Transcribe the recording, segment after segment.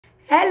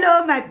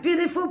Hello, my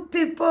beautiful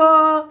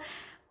people.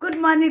 Good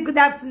morning, good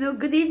afternoon,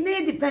 good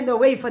evening, depending on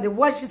where you for the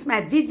watch this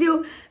my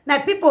video. My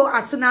people,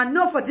 as soon as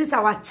know for this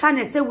our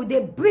channel, say we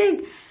they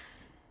bring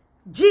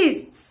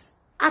gist,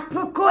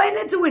 apropos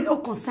anything with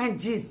all concern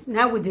gist.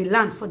 Now with the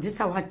land for this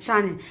our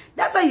channel.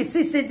 That's why you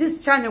see say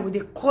this channel with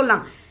the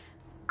column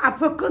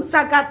apropos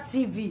saga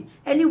TV.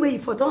 Anyway,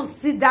 if you don't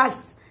see that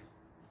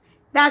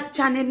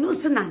channel,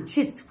 news and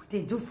gist what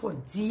they do for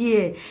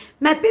dear.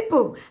 My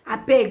people, I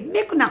beg,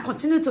 make una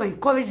continue to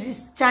encourage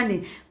this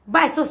channel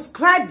by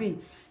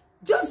subscribing.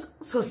 Just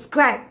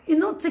subscribe. It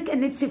don't take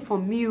anything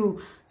from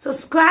you.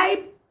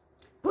 Subscribe,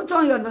 put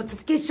on your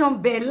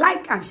notification bell,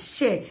 like and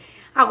share.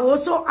 I will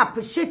also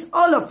appreciate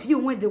all of you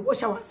when they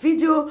watch our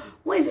video,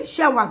 when they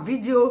share our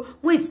video,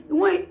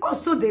 when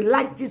also they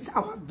like this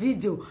our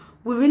video.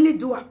 We really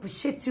do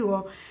appreciate you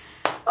all.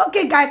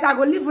 Okay, guys, I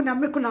go leave una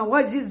make una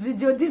watch this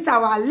video. This is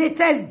our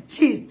latest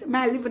gist. May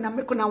I leave una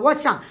make una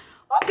watch am.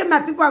 Okay,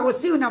 my people, I will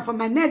see you now for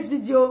my next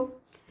video.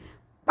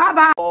 Bye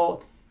bye.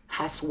 Or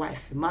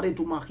housewife, married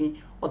to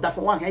marry, or that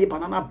for one here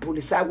banana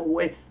police I will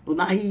wear. No,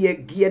 now he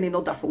gear in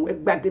order for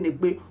work back in the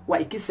way.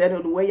 Why kiss said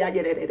on the way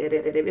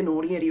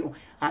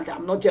and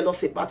I'm not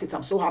jealous about it.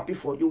 I'm so happy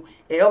for you.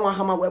 A young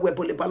hammer where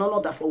police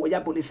banana that for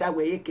where police I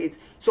wear kids.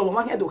 So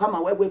one had to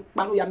hammer where we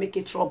make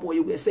it trouble.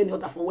 You were saying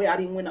that for where I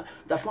didn't win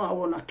that for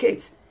our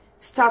kids.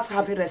 Start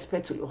having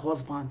respect to your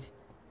husband.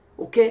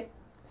 Okay?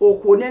 Or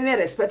who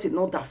never respected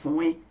not that for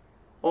me.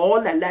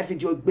 All the life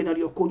video been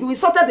your code. You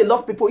insulted the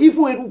love people.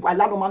 Even a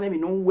rubala no man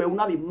no way,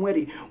 una be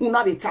mwere,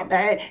 una be tab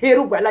a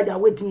rubala ya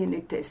we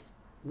DNA test.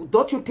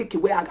 Don't you take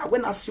away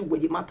when I see where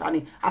you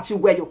matani at you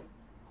where you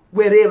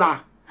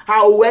wherever.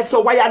 How so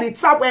why are it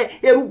somewhere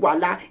a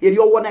rubala,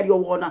 your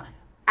one.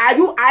 Are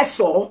you I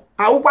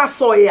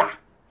saw ya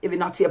even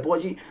not your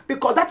body?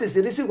 Because that is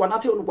the reason why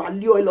not a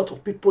lot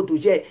of people do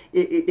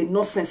a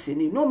nonsense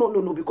in it.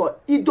 No, because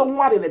you don't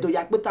want to do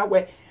yak better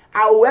where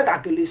I work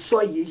actually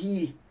saw ye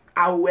here.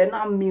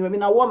 I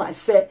mean, a woman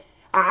say,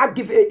 I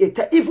give it,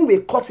 even we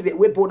cut it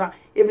with bona,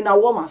 even a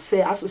woman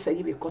say, I so say,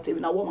 you cut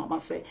even a woman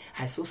must say,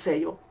 I so say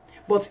you.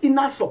 But in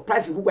that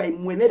surprise, who I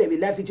made a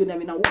life video,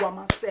 and a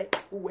woman say,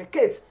 who were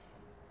kids,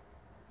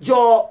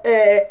 your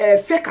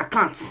fake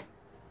account,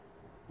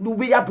 no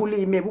way a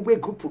bully me, we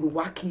group of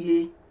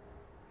wacky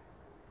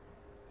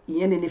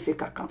yen any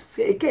fake account.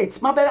 Fake it's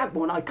my back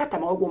bone, I cut a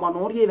woman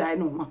or here, I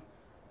know, ma.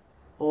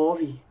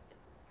 Ovi,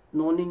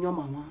 no, in your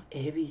mama,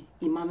 heavy,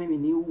 imam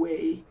in new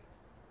way.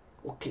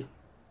 Okay.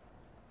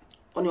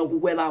 On your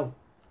Google out.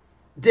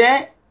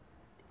 Then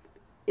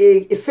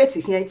a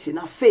faith here it's in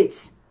a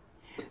faith.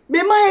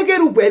 Me my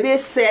get baby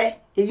say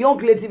a young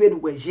lady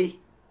with weje.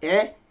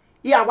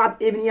 Yeah, what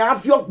even you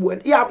have your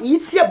word. Yeah,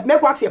 it's here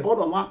make what your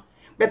bottom one.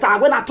 But I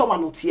when I told my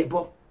not here,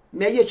 but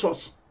me ye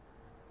church.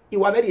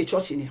 You are very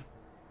church in here.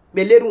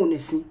 Me leru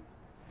nesi.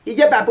 You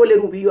get Bible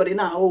leru be your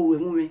na oh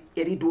woman,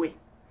 eri do it.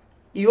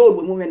 You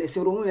old woman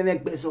say woman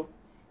make bezo.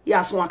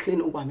 Yes, one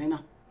clean over me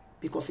now.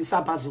 Because it's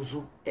a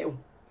bazuzu.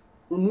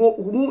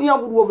 Unu ya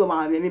wuru over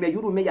my me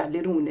you me ya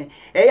lerune.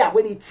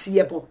 When it's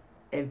here,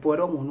 a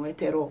bottom no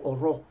etero or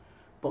raw.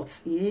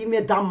 But he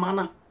made that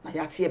manner, na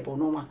ya tie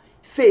bonoma.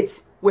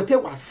 Faith,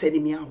 whatever said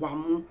me a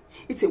wamu.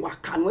 It's a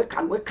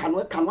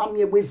wakan, one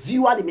me with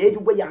view and made you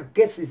where your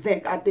guess is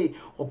there at day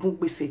or book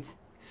with faith.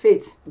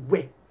 Faith,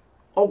 where?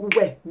 Or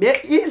where? Me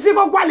easy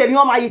go while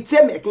you my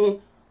ite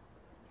making.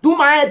 Do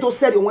my head do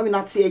say the women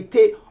not say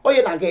oh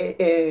you na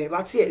get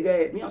what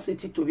say me say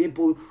to be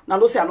boy na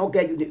no say I not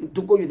get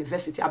to go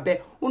university I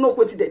bet who know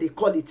what they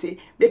call it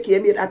make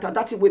you me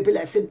that way be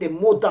like say the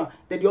modern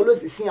that they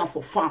always see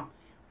for farm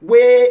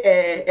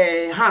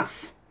where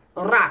ants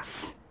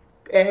rats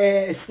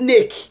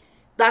snake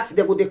that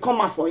they would they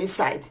come out for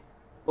inside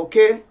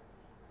okay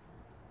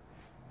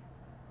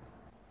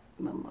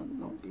mama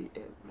no be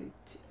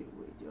everything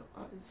with your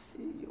eyes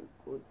see you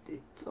go they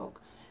talk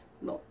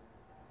no.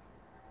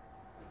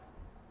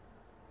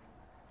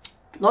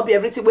 Not be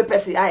everything we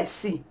person I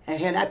see and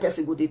here that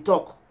person go they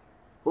talk.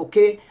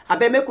 Okay? I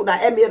bet me could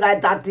me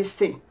write that this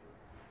thing.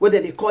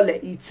 Whether they call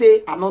it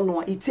ite, I don't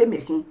know, ite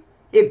making.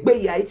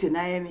 Egbe ya ite na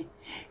emi.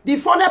 The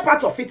funny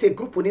part of it a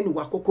group within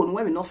Wakoko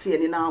when we not see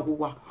any now.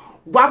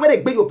 Why would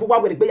egbe your why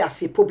would egbe ya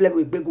see problem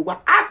with Beguwa?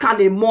 How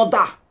can a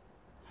mother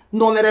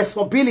no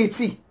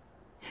responsibility?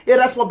 A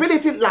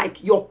responsibility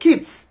like your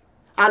kids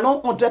are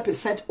not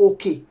 100%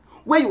 okay.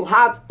 When you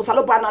had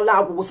Osalobana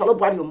lab,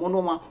 Osalobana your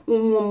monoma,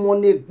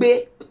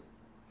 monegbe.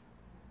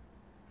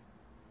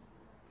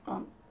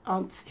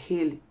 Aunt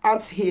Hill.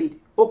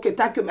 Okay,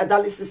 thank you, my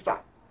darling sister.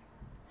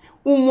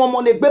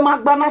 Woman egbe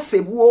magbana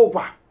sebu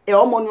over. E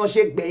omo ni o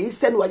se gbe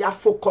instead we ya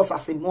focus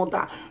as a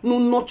mother. No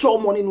nurture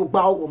money no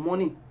gba our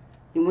money.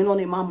 Inwe no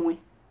ne mamu.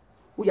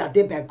 We are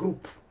there by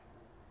group.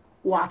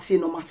 What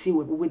no matter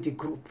with the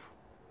group.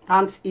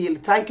 Aunt Hill,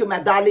 thank you, my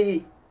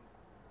darling.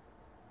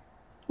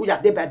 We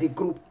are there by the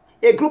group.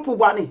 A group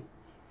one.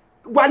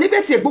 One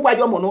beti egbo wa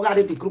yo mo no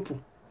gare the group.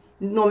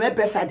 No me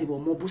besa di bo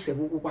mo bu se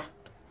wo wa.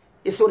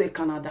 E so re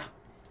Canada.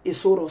 E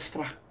so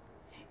Australia.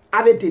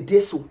 Avec des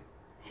déçus.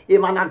 Et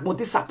man a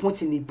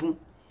disappointé ni bon.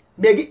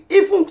 Begi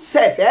ifun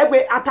self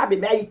egbe atabe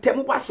me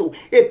itemu waso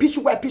e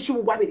pichu wa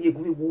be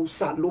egumi wo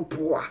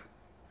salopoa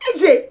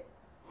eje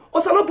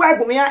o salopoa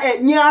egumi ya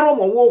nyaro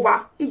mo wo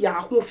wa iya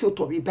ahun fi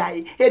oto bi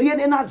bai eri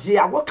ene na je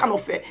what kind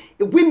of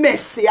women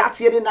say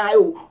atiere na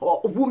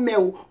o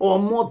women or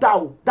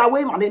mother that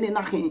way man ene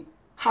na hin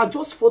ha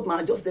just fold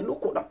man just the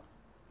look on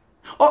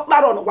o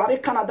claro no ware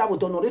Canada wo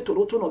donore to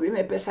no be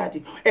me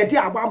pesadi e di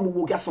agba mu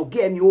wo gaso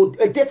ge mi o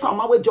e de tan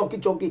ma we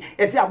jogi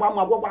e di agba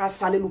ma wo wa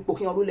sale lupo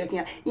kin oru le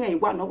kin yan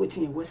iwa no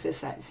wetin you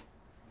exercise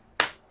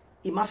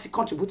e must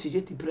contribute to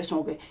your depression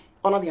okay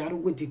all of you are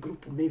with the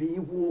group maybe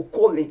you will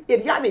call me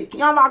e ya me kin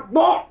ma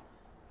gbo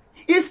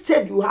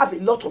instead you have a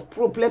lot of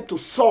problem to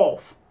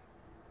solve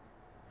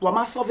wa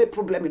ma solve a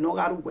problem in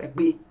ogaru we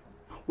gbe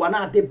wa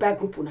na de back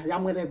group na ya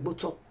mwere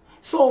gboto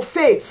so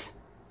faith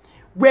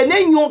when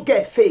you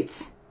get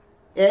faith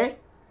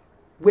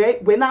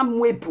when I'm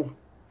webu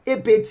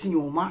ebeti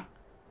oma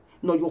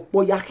no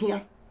yokpo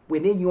yakia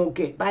when you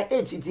get by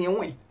age din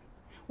wen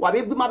wa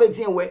be ma be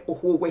din we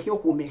oho we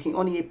hi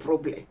on a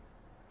problem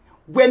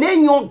when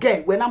you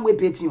get when I'm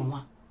ebeti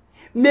oma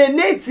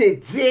menete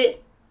de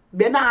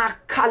be na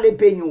kale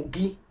be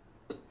yogi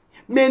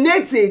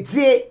menete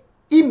de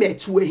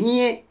imetu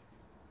ehie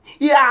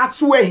ya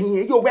atu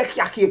ehie yo we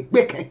kiake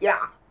gbeke ya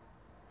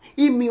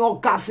imi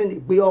orgasm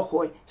gbe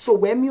oho so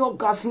when me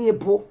orgasm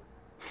ebo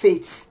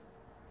faith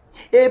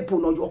ebo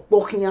no yo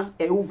pokia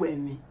e uwe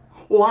mi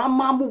o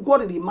ama mu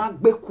goriri ma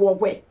gbe ko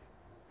we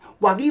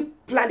wagi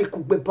plan ku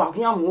gbe ba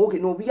kia mo oge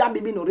no bia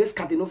me no risk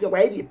ade no fi wa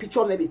e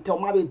picture me be tell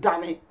ma be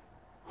dame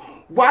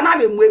wana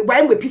be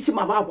wa me picture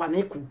ma ba wa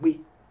me ku gbe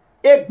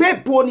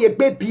egbe bo ni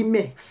egbe bi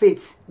me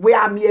faith we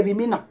am e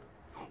mi na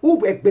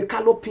uwe gbe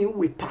kalopin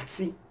we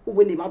party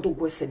uwe ni ma do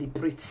go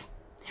celebrate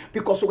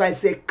because we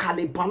say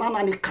kale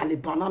banana ni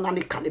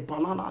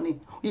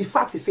in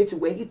fact faith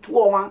we gi to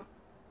one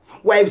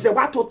why say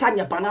what to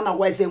tanya banana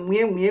why say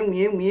we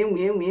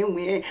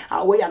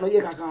awe ya no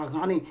ye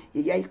kaka ni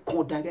ye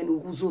ikonda ge no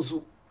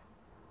guzozo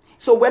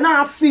so when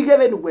I figure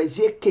when we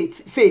je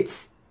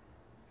faith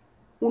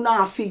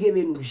una figure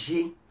when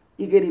je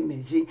igere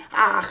meje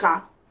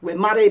aha we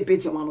mare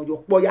beti mano yo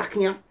po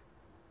yakia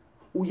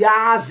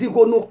uya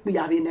zigo no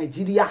pia in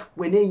Nigeria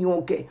when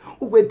enyoge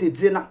ugwe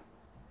dedena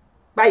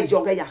ba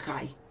ijoge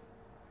yakai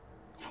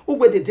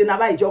ugwe dedena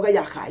ba ijoge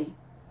yakai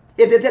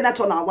e dedena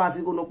to na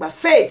wazigo no gba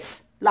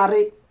faith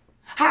lare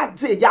ha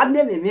de ya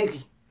neme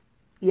megi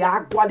ya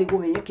agwale go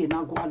me yeke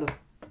na gwalo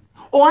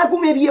o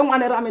agume rie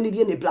nwane rame ni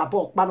rie ne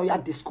blabo pa no ya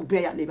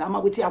descube ya le ba ma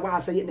weti awa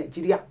ase ye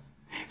Nigeria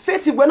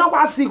faith we na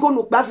wazigo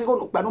no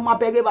gba no ma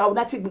bege ba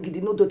na ti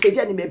gbigidi no do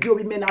teje ni me bi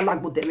obi me na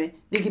lagbo teme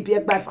ni gi bi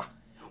egba fa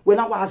we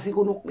na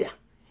wazigo no pia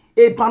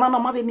e banana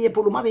ma be mi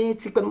epolo ma be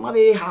ti pe ma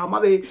be ha ma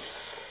be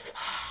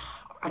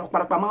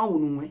arokparapa ma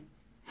wonu we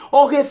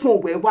o ge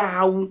fun we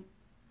wa wu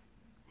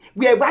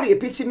we worry a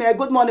picture me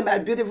good morning my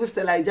beautiful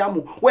Stella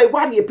Jamu we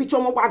worry a picture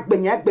mo wa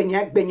gbenya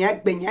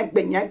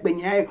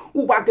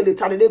u wa gele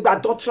tale le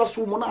gba doctor's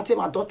woman na te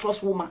ma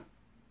doctor's woman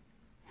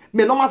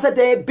me no ma say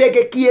dey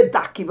beg ki e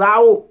dakiba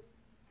o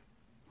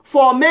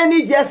for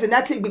many years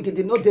na ti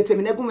gbigidi no date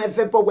me negun me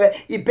vebo we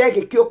I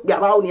beg ki o gba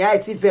ba o ni ai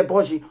ti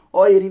veboji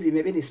o eri vi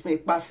me be ni spin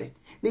passe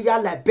ni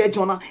ya la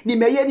bejona ni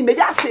me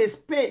ya se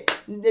spin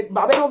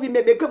ba be no vi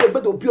me be ke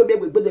gbe do bio be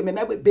gbe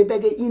me be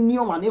beg ini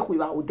o ma ni ku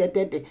ba o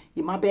dedede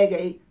I ma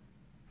beg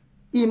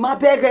ima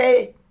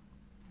bege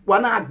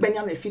wana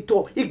agbenya me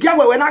fito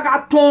igiawe we na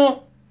ga ton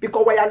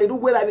because we ya le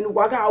ruwe la bi nu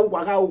waga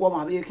wo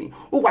ma beki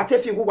u wa te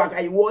fi gu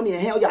waga iwo ni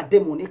ehe o ya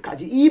demonic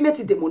kaji I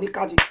meti demonic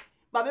kaji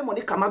babe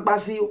monica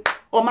magbazi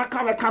o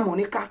maka we ka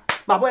monica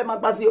babo e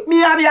magbazi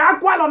mi abi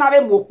akwa lo na be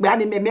mo pe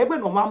ani me gbe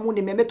no ma mu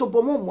ni me to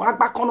bo mo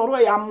agba kan ro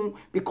ya mu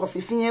because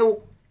ifin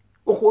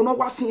o ko no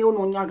wa fin o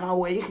no nyaga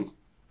we yi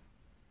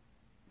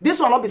this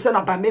one not be say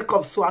na by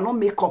makeup so I no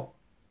makeup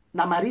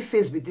na my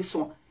face with this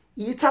one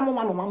ita mo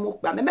ma no ma mo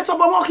pe me to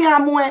bo mo ki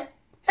amu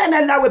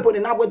ene la we bo ni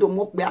na we do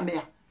mo pe ame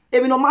ya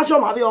ebi no ma jo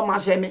ma be o ma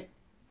je me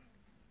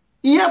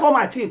iye bo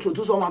ma ti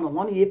introduce o ma no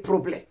won ni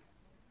problem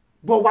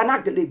but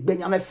wana gele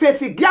gbenya me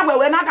feti gia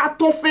we na ga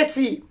to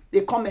feti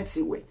they comment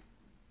we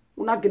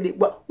una gele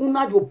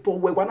una yo bo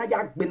we wana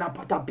ya gbe na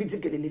pata biti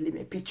gele le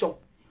me picture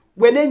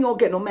we na nyo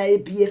ge no ma e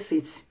bie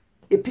feti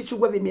e picture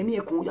we me mi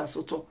e kun ya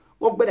soto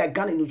wo gbe da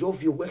gan ni jo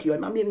view we here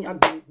ma me mi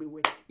agbe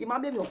we ima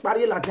be mi o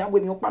pare la jan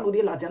we mi o panu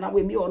de la jan na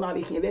we mi o na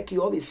be kin be ki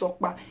o be so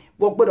pa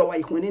wo gbe do wa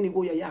ikun ni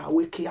go ya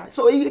we kia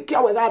so e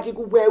kia we ga ji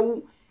ku we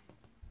wu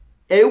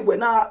e we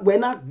na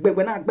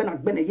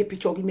gbe na ye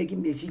picture gi me gi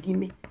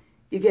me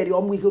igeri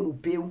omu ige no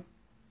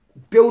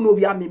beu no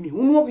bi amemi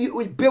unu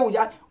bi beu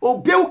ya o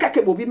beu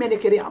kake bo bi me ne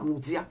kere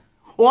amudia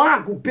o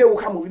agu beu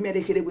ka mo bi me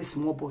ne kere we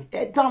small boy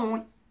e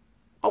dan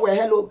o we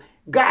hello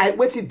guy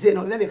wetin dey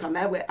no me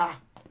come we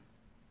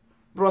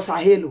brosa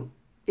hello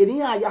eni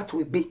ya to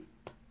egbe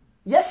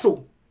yes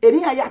o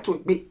eni ya to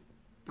egbe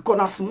because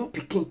na small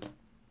pikin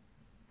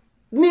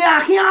mi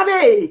ahia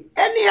be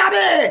eni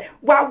abe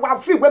wa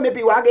fi we me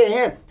bi wa ge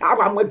he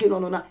agwa mo ge no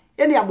na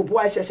eni abubu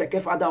a sese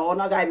ke father o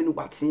na guy bi no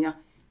batia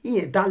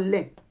iye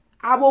dale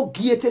I will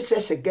get a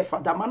sheshe get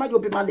for the man you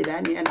be man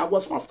and I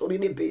was one story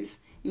in the base.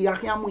 Ya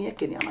hiamu ye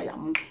kenya na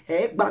yamu.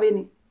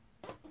 Babeni.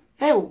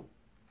 Oh,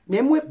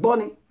 memwe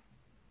bonny.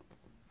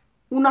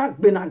 Una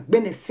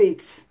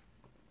benefits.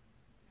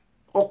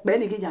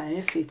 Ogbeide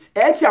get faith.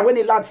 Etia when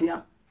he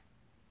latia.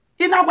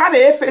 Ina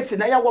wabe faith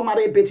na ya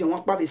womare beti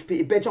won pa be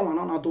bejo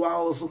wan na do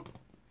also.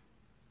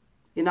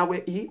 Ina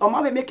we o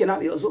ma be make na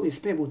yo zo we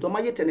spin but o ma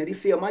ye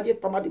Tenerife o ma ye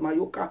Palma de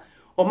Mallorca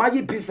o ma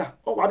ye Ibiza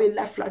o wa be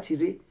life flat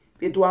ire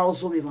be do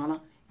also be mana.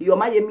 Yo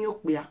ma ye mi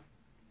okpea.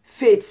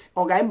 Faith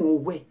o ga mo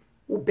we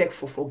who beg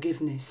for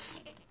forgiveness.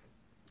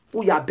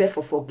 Who ya beg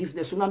for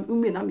forgiveness. Una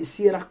umi na mi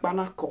sira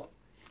kpanako.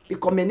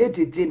 Because me ne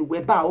didin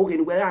we ba o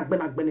gen we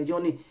agbene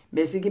Johnny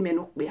me sigi me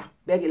no okpea.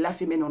 Beg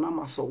laugh me no na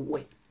maso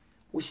we.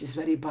 Which is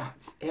very bad.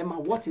 Emma,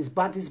 what is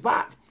bad is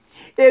bad.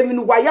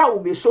 Even waya will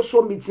be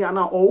social media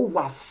now or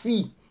wa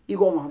fee.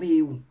 Igo ma be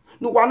you.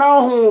 No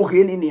wana ho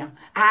geni nia.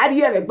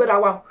 Ari e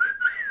gbera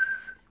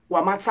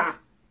wa mata.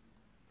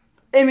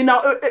 Even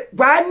now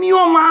wa ni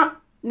o ma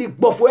ni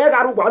gbofo e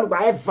garu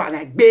wa e va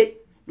na gbe.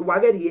 No wa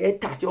geri e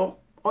tajo.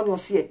 On your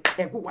see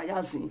e go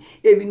waya sin.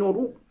 Even no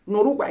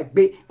wa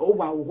gbe o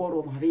wa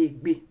woro ma be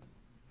gbe.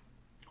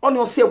 On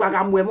your say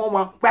waga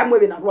mwa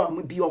mwe na ro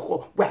am bi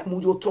oko wa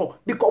mu yo to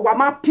because wa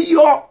ma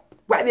pure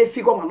wa be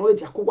figure ma no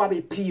dia ko wa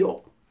be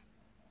pure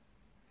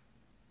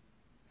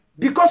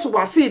because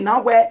wa feel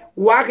now where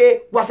wa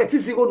ge wa set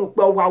zero no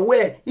pe wa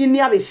where in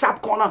near the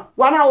sharp corner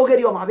wa na o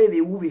geri o ma be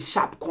wu be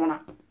sharp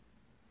corner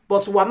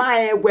but wa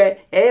ma where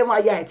e ma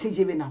ya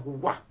etije be na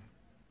wa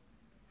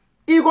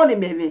igo ni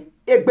meme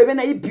egbebe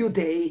na I build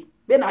e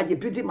be na ye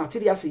building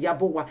materials ya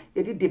bo wa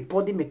e di the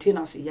body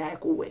maintenance ya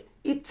ko we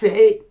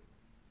ite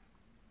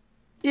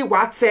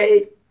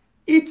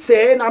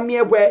ite na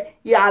miegwe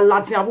ya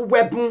latin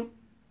abubwebun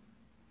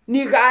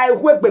ni ga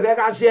ehwegbebe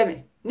ga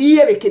jeme ni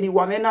yere keni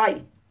wa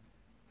menai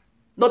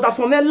no da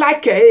for me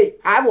like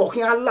I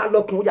walking ala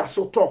lokun ya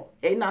so to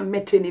na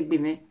mete ni gbe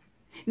me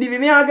ni bi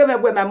me age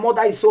me my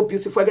mother is so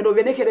beautiful again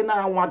over nekere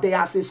na one day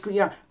as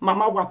screen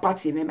mama wa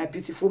party me my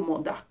beautiful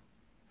mother.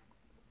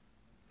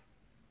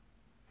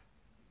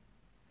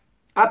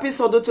 Happy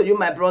Sunday to you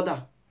my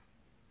brother.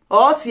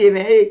 Oh tie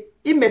me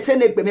I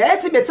metene gbe me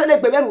eti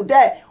metene gbe me nu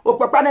de o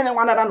papa na me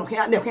wana no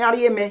hia ne hia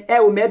re me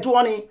o medu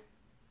oni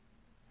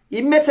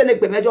I metene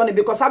gbe me joni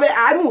because abe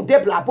amu de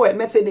blabo e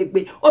metene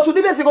gbe o tu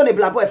di be se go ne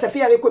blabo e se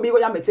fia be ko mi go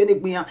ya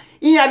metene gbe yan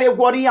iya be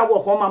worry ya wo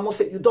home am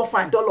say you don't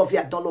find all of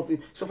you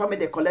so for me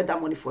they collect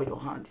that money for your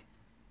hand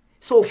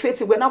so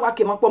faith we na wa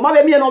ke mapo ma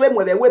be mi no be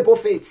mo be we bo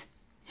faith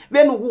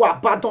we no wo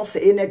abadon se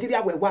e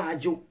Nigeria we wa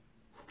ajo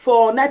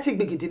for native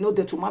bigidi no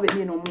de to ma be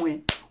mi no mu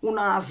e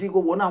una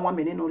azigo wo na wa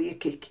me ne no re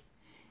cake.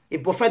 A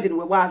boyfriend in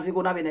wazi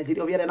go na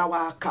Nigeria we na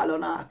wa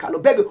kalo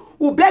beg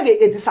u beg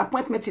a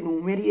disappointment in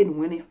umeri en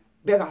wini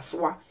beg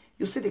aswa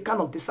you see the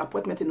kind of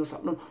disappointment in no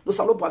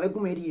salo bo avec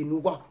umeri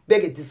in wa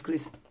beg a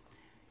disgrace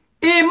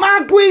e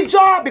ma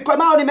gwijo because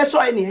ma only measure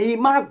any e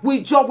ma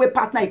gwijo we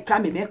partner e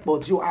crime make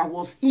bodio I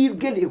was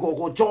eagerly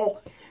gogojo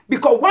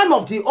because one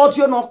of the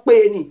audio no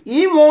pe ni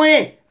e mo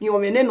ni o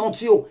mene no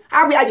tio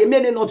awe aye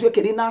mene no tio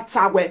kedi na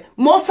tawe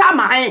mota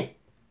ma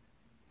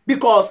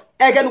because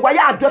again why you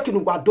are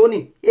doing what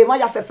doni e ma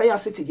ya fefe ya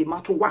city ye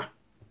matter wa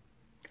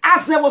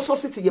ase wo so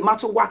city ye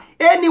matter wa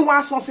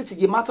anyone so city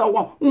ye matter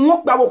wa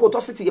nwo gba wo ko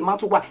to city ye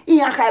matter wa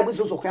iya ka egbe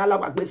so kan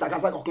alawa gbe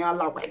sagasa kan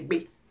alawa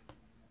egbe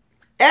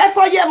e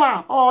for ye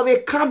ma o be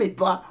come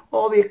ba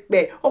o be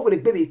pe o go le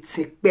gbe be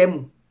ti pe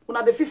mu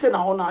una de fi say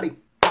na honorary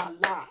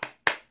Allah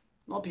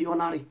not be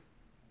honorary.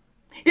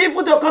 If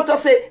you don't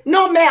say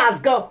no man has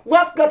God,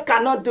 what God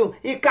cannot do,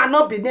 it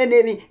cannot be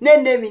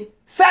nenemi.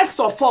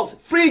 First of all,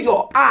 free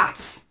your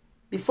heart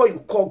before you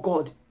call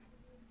God.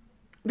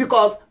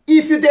 Because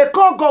if you they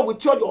call God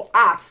with your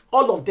heart,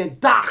 all of the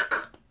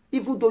dark,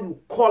 even though you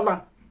call him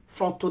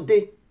from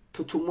today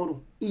to tomorrow,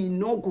 he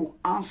no go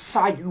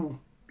answer you.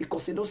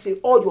 Because he don't say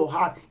all your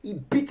heart, he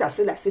beat us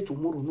like say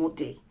tomorrow, no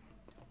day.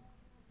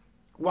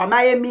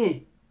 Wamaye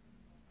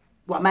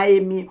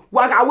mi,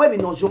 waga we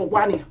no jo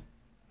wani.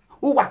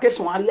 U wa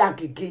keson ari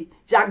agege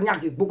ja nya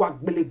ge gbo wa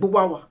gbele gbo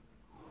wa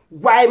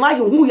why ma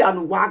you hu ya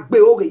no wa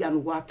gbe oge ya no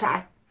wa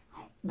tai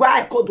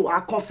why ko do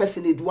a confess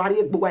in do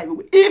ari gbo wa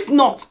if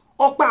not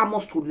opa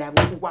must to live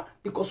wa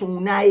because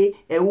unae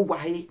e u wa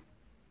he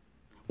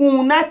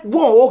una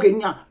won oge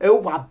nya e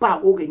u wa ba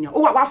oge nya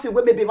u wa fi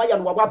we bebe ma ya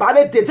no wa ba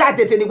be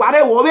tete ni wa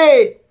re wo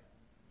be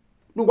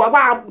no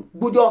wa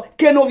gbujo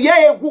kenovie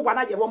egwu wa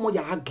na je wo mo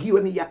ya agi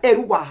we mi ya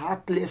eru wa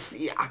heartless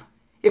ya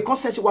e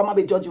consent wa ma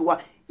be judge wa.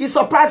 It's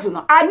surprising.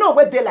 I know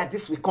where day like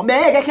this will come.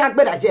 I can't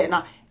better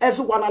Jena. As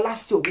one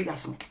last year,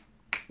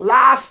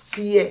 last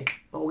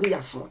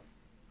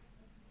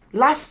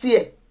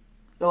year,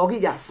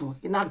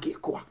 in a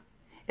gekwa.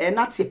 And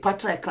that's a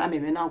pattern I climb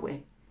in our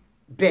way.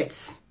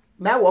 Bets.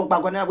 My work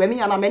back when me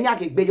and a maniac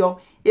beyo,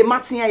 a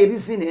matin a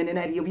reason and an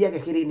idea of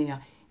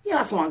Yaga.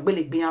 Yes, one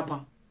belly be up.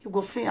 You go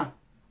see her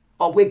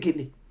or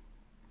wiggily.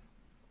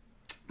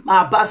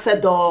 My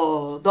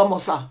ambassador,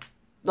 Domosa,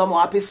 Domo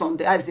Happy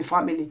Sunday as the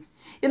family.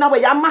 In a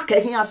way, ya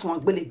make here so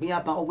ogbele gbe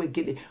aba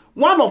owegele.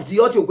 One of the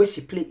audio where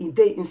she play in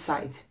day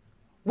inside.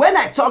 When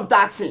I talk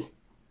that thing,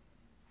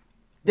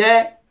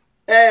 the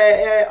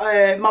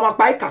Mama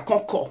Paika can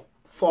call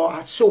for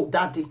a show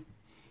that day.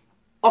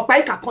 Or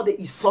Paika can they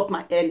insult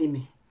my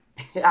enemy.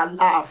 I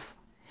laugh.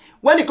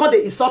 When he can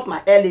they insult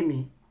my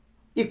enemy,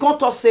 he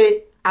can't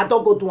say, I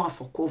don't go do one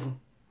for cover.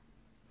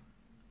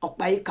 Or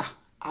Paika,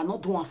 I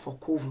not do one for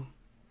cover.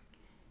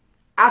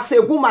 As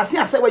a woman, see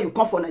I say when you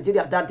come from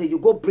Nigeria that day, you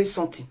go bring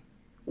something.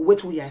 Wait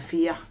till you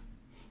fear.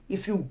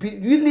 If you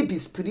really be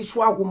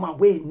spiritual woman,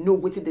 where you know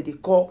what they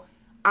call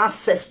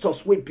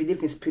ancestors, we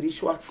believe in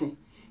spiritual thing.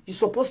 You're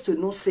supposed to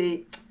know,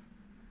 say,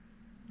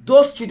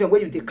 those children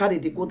where you carry,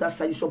 they go that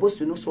side, you're supposed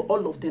to know, so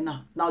all of them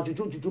now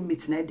juju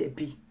meet night they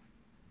be.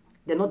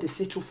 They're not the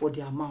say true for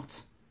their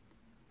mouth.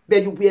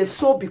 But you were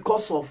so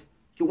because of,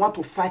 you want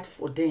to fight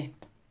for them.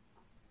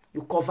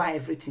 You cover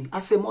everything.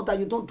 As a mother,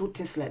 you don't do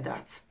things like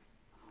that.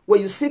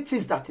 When you see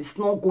things that is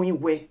not going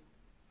well,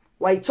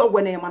 why you talk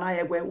when a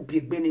man will be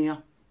beginning.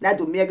 Now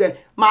do me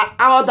my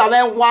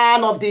other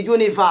one of the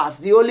universe,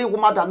 the only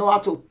woman that know how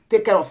to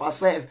take care of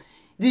herself.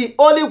 The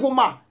only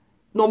woman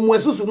no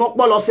mwezuzu no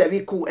bolo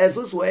serviku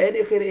ezuzu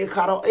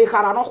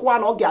ekara no kwa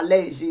no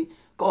galeji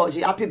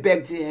cause happy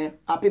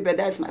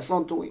birthday is my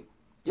son doing.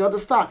 You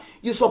understand?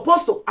 You're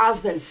supposed to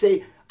ask them,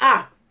 say,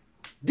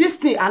 this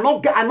thing I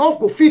not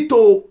go fit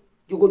to.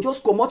 You go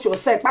just come out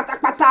yourself,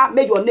 pata,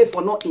 make your name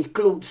for not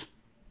include.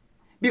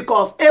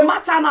 Because a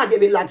matter now you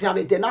will Latin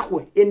with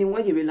the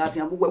anyone you will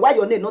Latin. Why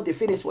your name not the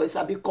finish for it?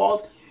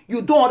 Because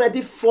you don't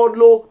already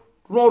follow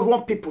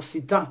wrong people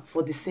sit down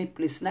for the same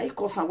place. Now you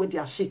cause and with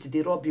their shit,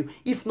 they rob you.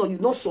 If not, you're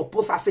not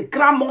supposed as a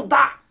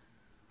grandmother.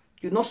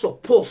 You're not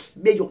supposed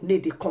make your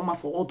name they come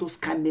out for all those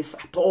kindness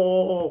at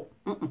all.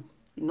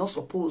 You're not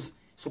supposed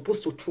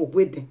to throw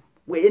away them.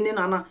 Where any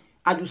nana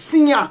and you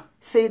senior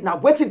say now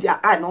waiting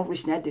their eye not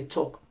reach now they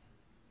talk.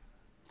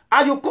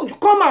 And you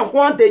come out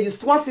one day, you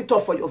want to sit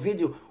up for your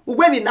video.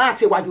 When we now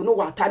say what you know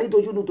what do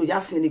you know to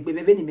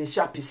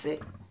yasin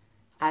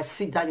I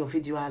see that your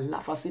video, I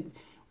laugh. I said,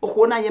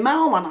 oh, na ye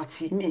man wanna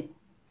see me.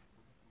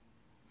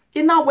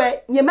 In a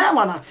way, ye man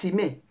wanna see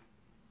me.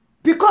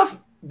 Because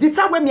the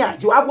time when I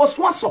was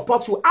one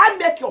support you, I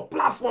make your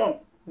platform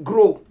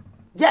grow.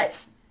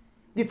 Yes.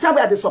 The time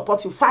where they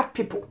support you, 5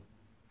 people.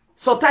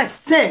 Sometimes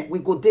 10 we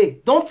go there.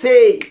 Don't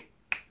take.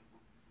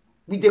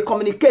 We they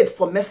communicate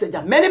for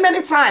messenger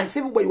many times.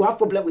 Even when you have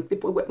problem with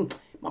people,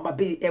 Mama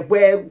be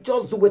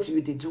just do what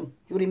you do.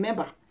 You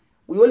remember,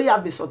 we only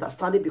have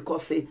misunderstanding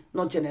because say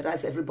not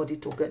generalize everybody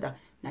together.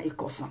 Now it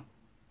cause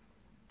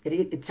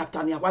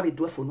chapter near why we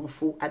do it for no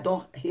fool. I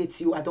don't hate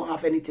you. I don't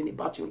have anything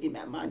about you in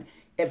my mind.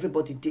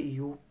 Everybody did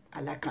you. I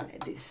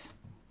like this.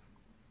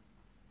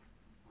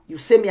 You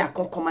say me I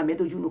can't come and me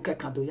do you know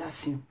can do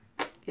yasin.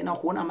 You know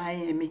who am I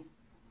me?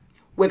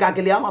 We got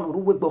Gilliam and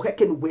we go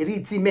can we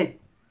read me.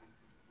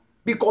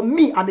 Because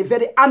me, I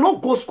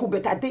don't go school,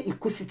 but I dey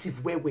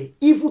inquisitive way.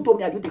 Even though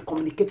me and you they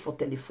communicate for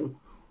telephone.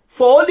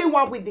 For only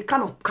one with the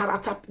kind of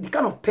character, the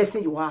kind of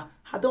person you are,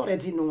 I don't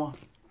already know her.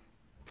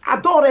 I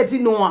don't already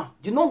know her.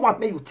 You know what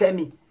me you tell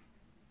me?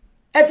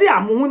 Eti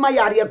amu my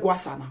yari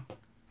guasana.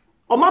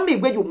 Or mommy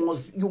where you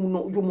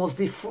must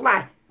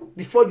fly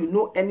before you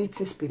know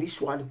anything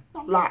spiritually.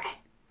 Not lie.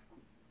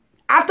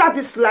 After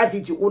this live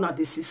video, owner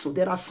they see so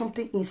there are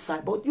something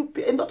inside, but you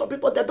a lot of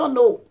people they don't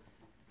know.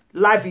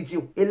 Live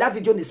video. A live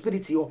video in the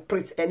spirit you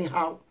operate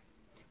anyhow.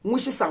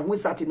 Wishes and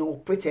wizards you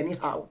operate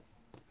anyhow.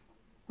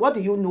 What do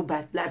you know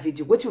by live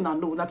video? What you now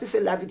know? Not to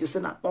say live video,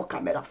 say on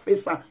camera,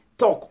 face and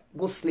talk,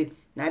 go sleep.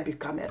 Now be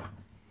camera.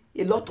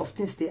 A lot of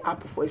things they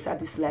happen for inside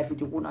this live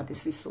video. One they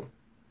see so.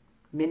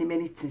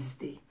 Many things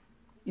they.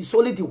 It's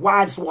only the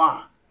wise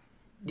one,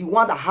 the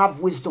one that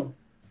have wisdom,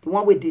 the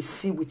one where they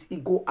see with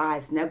ego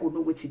eyes. Now go know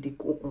what they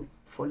go on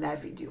for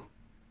live video.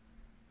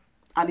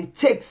 And it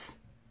takes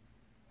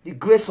the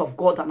grace of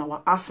God and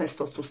our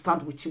ancestors to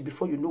stand with you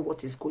before you know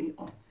what is going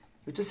on.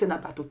 You just say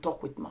about to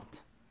talk with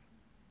mouth.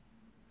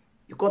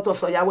 You can't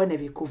also ya when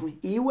they cover.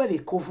 You will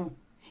cover.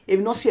 If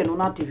you not see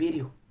another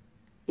video,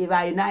 if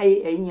I na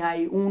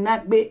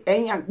unagbe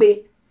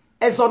enyagbe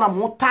ezona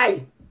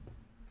montai.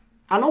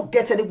 I don't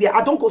get anywhere.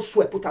 I don't go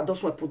sweat put. I don't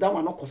sweat put. That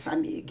one not concern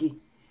me again.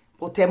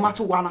 But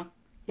matter one.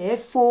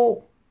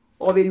 Efo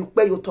or very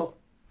pay you talk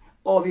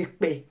or we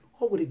pay.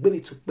 How would it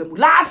be to them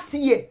last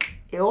year?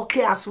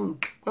 Okay, as soon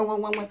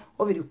when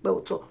over the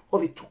belt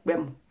over took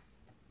them.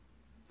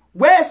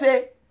 Where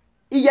say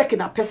he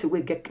can a person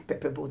will get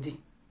pepper body,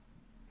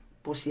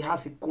 but she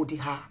has a good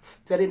heart,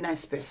 very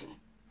nice person.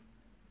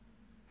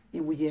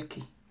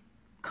 Iwuyeki,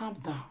 calm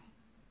down.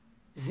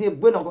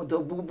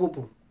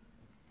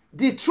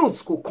 The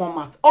truth could come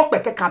out.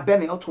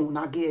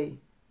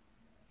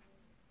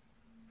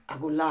 I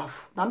go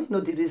laugh. Now me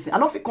know the reason. I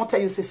don't feel can't tell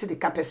you say see the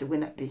kind person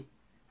when I be.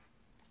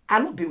 I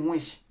not be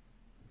wish.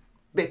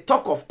 But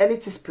talk of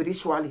anything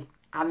spiritually.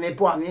 I may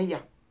bo ya.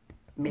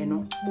 Me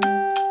no.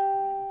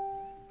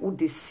 Who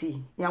they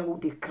see? Yeah, who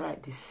they cry,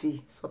 they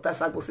see.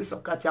 Sometimes I go see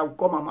some cat, I will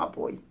call mama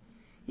boy.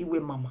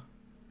 Iwe mama.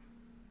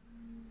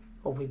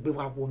 Or we be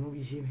wa wonu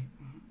wi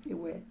me.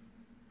 iwe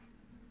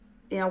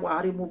ya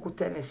wari mo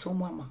kuteme so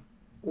mama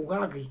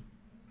ugagi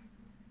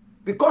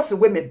because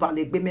we me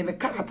balegbe me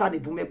character de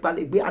bu me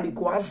balegbe and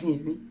go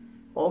azin mi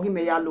o gi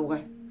me ya lo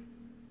ran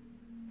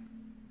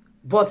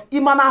but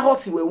imana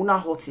hot we una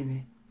hot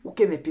me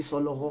uke me piso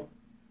loho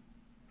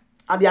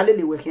abi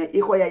alele we kan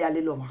iko ya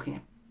le lo ma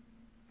kan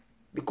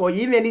because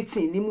you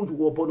anything ni mudu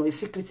wo bono a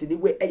secret ni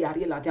we e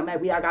yare la dia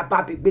we aga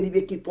ba be ni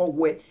be keep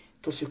we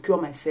to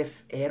secure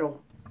myself ero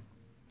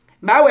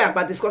ma we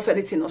agba discuss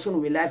anything also no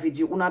we live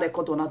video una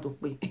record on to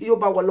pe yo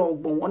ba wo lo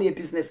ogbon won e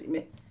business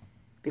me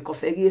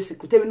because e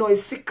secret we no a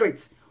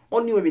secret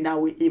only we na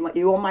we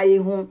e o ma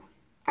ehun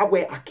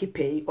awe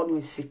akipe only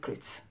a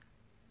secret.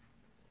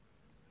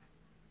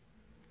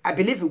 I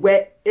believe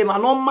we e ma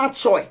no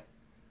mature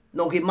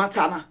no ge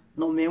matter na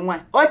no me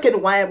wan o ke no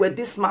wan with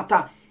this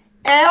matter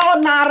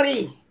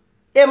Eonari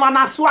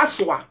emana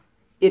swaswa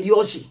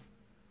edioji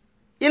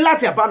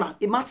ilati abana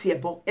imati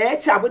ebo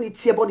eti aboni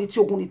ti ebo ni ti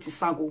ogun ni ti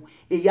sango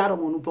eyaro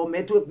monu bo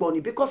medo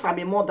egboni because I'm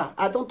a mother.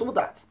 I don't do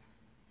that.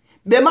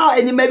 Bema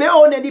eni mebe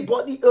on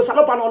anybody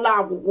osalopa no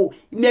la agogo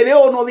mebe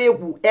on no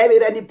egu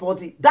every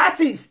anybody. That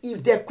is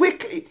if they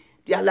quickly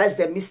realize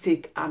their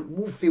mistake and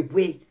move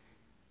away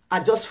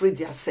and just free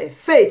themselves.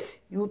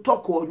 Faith, you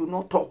talk or you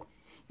not talk.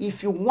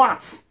 If you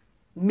want,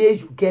 may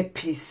you get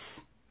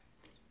peace.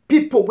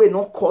 People will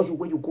not call you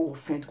when you go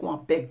offend. Go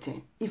and beg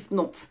them. If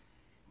not,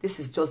 this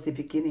is just the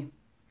beginning.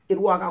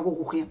 Because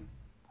you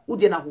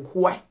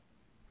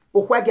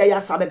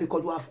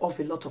have off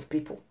a lot of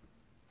people.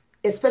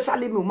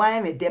 Especially me,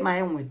 my them, I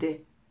am with them.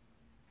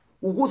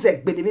 Who's a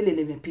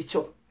baby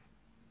picture?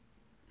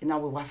 And I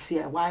will see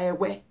why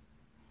where.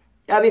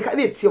 I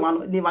will see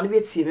one,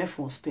 never see me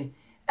from Spain.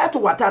 At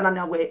what I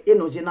know where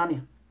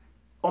enogenania.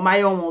 Or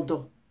my own mother.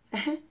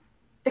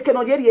 I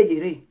cannot get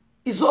ye.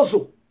 It's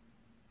also.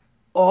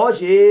 Oh,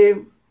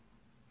 Jim.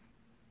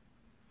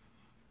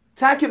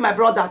 Thank you, my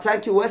brother.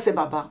 Thank you. Where's the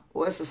Baba?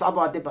 Where's the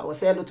Sabo Adeba? We'll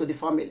say hello to the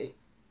family.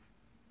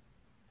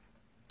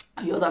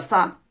 You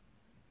understand?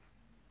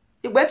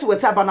 You went to a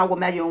tabana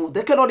woman, you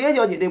they cannot hear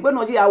you. They will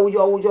not hear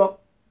you.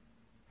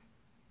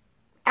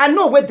 I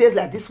know when days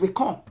like this will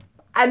come.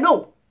 I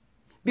know.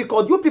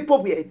 Because you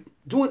people were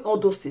doing all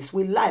those things.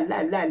 We lie.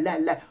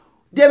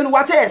 They will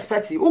what I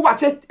expect you. Who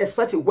what I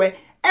expect you where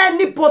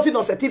anybody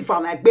not setting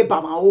from like baby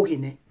my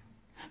organ.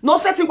 No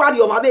setting what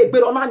your mama be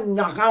on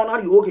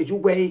a yoga you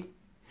way.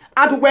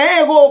 And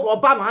where go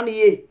Obama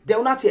ye, they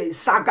will not hear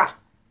saga.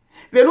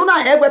 They don't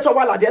have better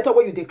while I get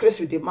away you decrease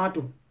you demand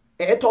to.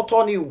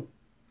 On you.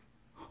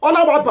 On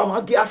our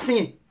Bama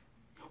gassing.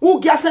 Who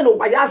gassing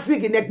over ya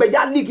zig in a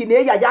ya league in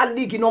a ya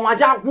league in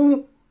Omaja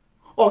woo.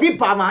 Or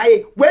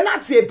Bama, when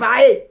I say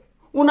by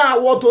una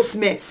water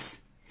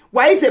mess.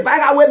 Why it's a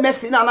bag away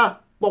messing Anna,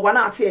 but one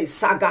out here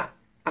saga,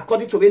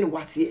 according to any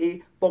what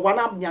ye, but one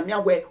up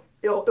Yamia where.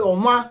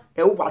 Oma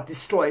e wa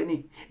destroy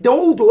ni. The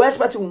old do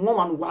expect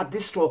woman wa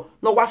destroy.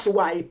 No was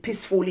why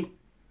peacefully.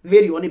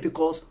 Very only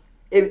because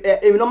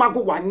no ma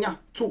go wanya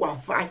to wa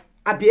vai.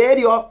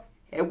 Abierio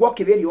e work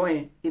very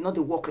on. E not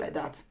the work like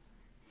that.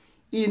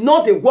 E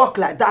not the work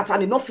like that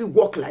and e not feel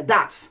work like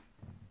that.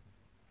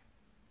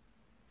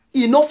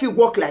 E not feel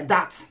work like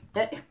that.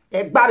 E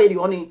gba very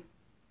only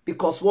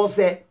because was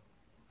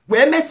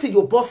we met see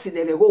your boss in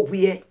the go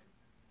we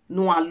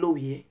no allow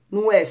ye.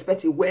 No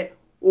expect where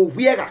o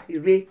wiera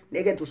ire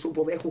nege to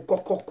sobo e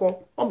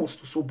kokoko almost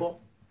to sobo.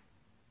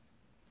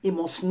 He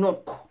must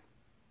knock.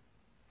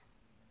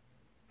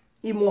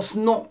 He must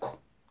knock.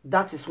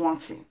 That is one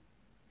thing.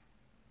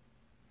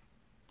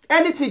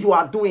 Anything you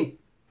are doing,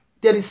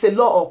 there is a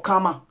law of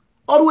karma.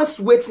 Always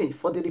waiting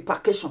for the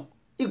repercussion.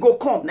 It go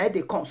come, now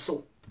they come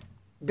so.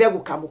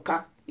 Bego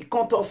kamuka. He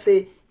can't all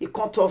say, he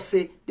can't all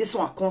say, this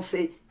one can't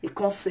say, he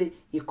can't say,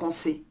 he can't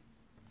say.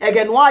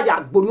 Again, why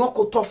ya gbonyo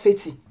ko to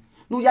feti.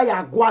 Nu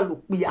ya gwa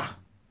lukbiya.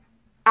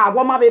 I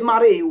want to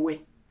marry away.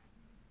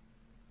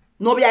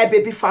 No be a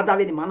baby father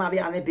with the man. I be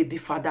a baby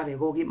father with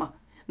Gogima.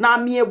 Na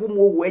me a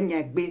woman when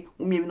you be,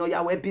 no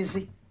ya we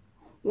busy.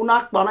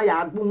 Una bana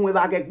ya boom we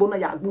bag bona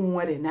ya boom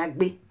where na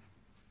be.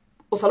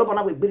 O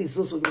salopana we be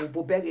so you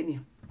bo begini.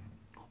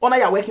 Ona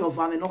ya working of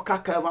no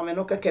kaka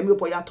kemi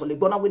po ya tole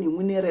bona when you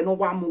winere no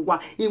wa mu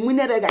wa. I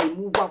winere ga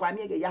mu wa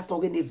me ya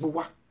toge ne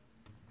gbowa.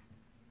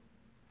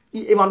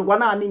 I man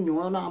wana ani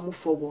nyo na move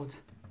forward.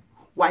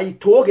 Why you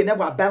talk and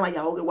never buy my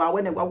yawe,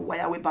 whenever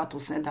we battle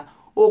center.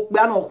 Oh,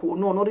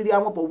 no, no, really, I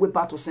want to whip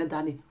battle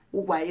center.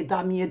 Why a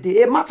damn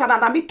day, a matter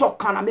than me talk,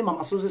 can I make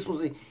my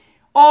Suzy?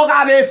 Oh,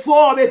 I have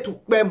for me to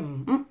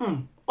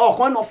them. Oh,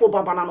 one of 4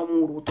 banana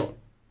muruto.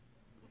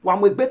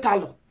 One with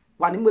betalo,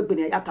 one with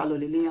Benyatalo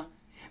Lilia.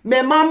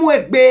 Me mamma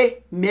will be,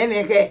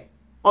 me,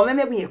 or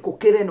maybe a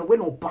cocaine or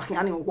no backing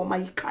any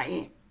woman.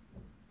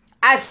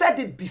 I said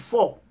it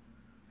before.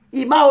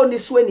 Ima only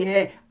sweni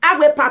he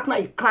awe partner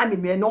I climb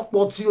me no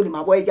body you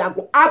my way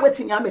yago awe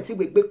tinyameti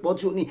we big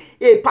body you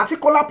a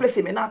particular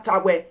place me na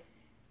tawe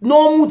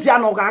no mudia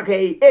no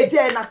gage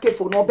eje na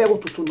kefo no be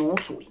otutu no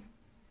so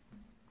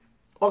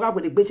oga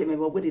we the beche me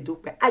we the do.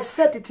 I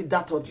said it in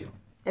that audio.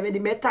 Even the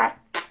meta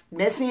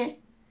messing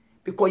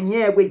because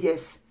yeah we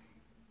yes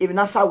Even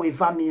asa we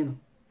vamino.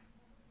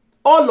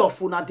 All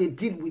of una they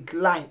deal with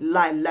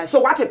lie.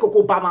 So what a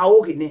koko bama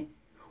oge ne?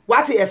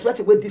 What you expect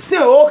with the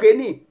same oge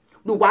ni?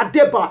 No what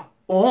deba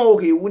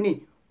oge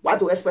uni? What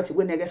do you expect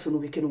when next no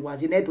weekend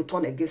was? You need to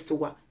turn against to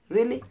what?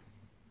 Really?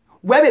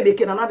 Where we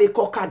can another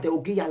coca de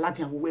ogi ya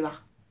lati and wewa.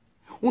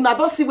 Una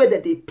don't see whether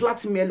they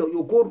plant mellow,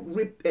 you go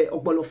rip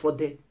ogbolo for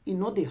them. You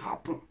know they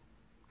happen.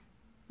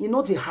 You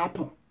know they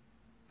happen.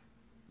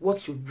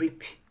 What you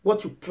reap,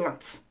 what you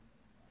plant,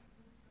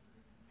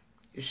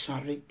 you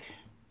shall reap.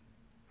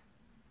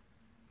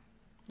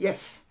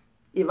 Yes,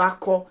 if I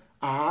call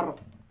Aro.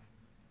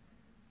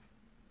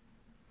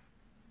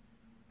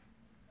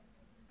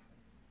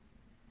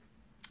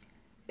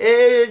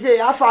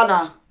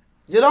 Afana,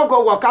 you don't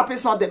go work up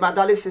on the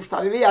Madali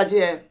sister. Maybe I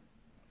just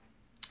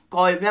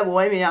call him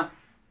never me.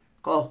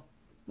 Call.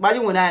 But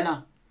you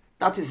know,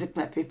 that is it,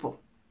 my people.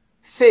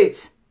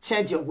 Faith,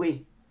 change your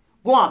way.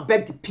 Go and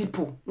beg the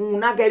people.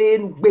 Una get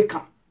in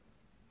baker.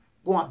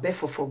 Go and beg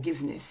for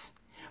forgiveness.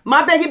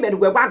 My begging bed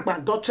we work by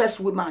doctress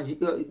woman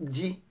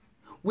G.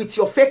 With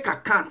your fake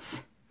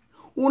accounts.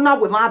 Una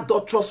with my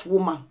doctress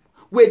woman.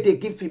 Where they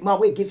give him out,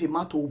 where give him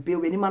out to obey.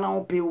 When man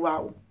obey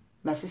wow.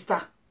 My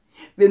sister.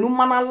 When no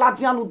man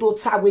ladian do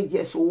tawe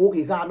yes or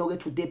okay no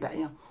today by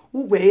ya.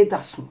 Who were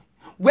that soon?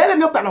 Where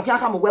me can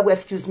come where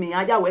excuse me.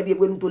 I where they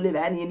went to live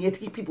and yet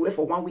keep people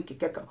for 1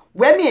 week.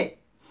 Where me?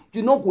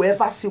 You know go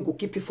ever see go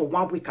keep it for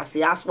 1 week. I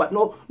say ask what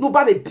no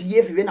nobody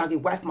behave when I get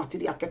wife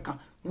material keka.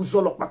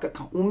 Uzolo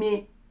keka.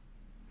 Umi.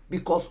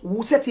 Because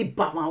who set it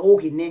by my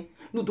own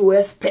no do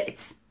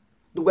expect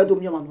the word of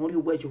me and only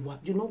where you are.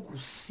 You know go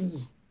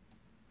see.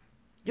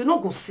 You know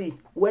go see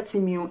what's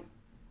in you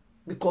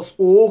because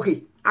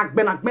okay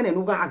agben and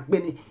over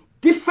agben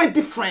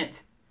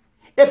different.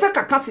 If I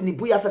can't in the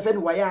buya fefe no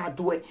waya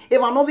do it.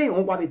 If I know we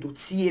on what do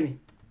see me.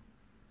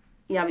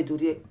 Yeah me do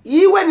it.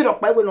 You when me rock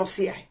by we no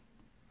see I.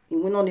 You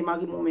when on the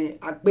magi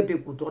moment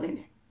agbebe go done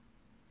ne.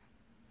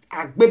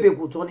 Agbebe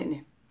go done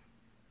ne.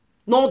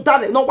 No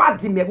that no what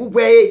di me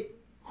way.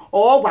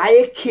 Oh,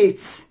 why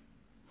kids?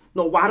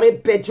 No worry,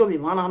 bedjo me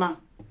manana.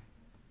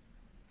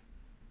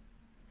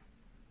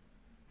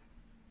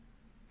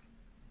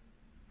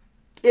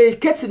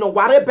 Kids no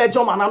worry,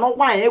 bedjo manana.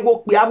 Why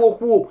ego piabo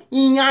who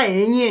inya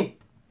enye?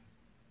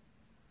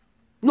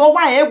 No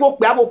why ego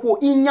piabo who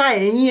inya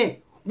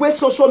enye? We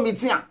social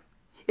media.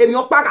 Emi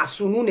okpaga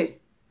sunune.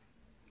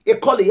 E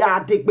call ya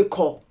dig be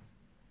call.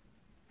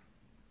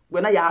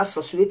 When I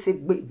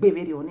associated be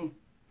video ni.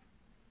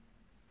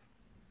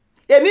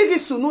 Emigi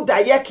sunu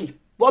dayeki.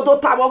 Wodo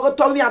tawogo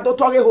tori ado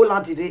tori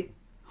Hollandide.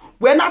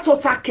 We na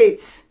tota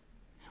Kate.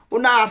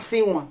 Una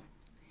asinwa.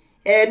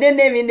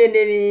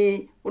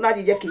 Nene. Una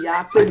dijeki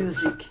ya pe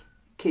music.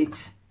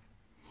 Kate.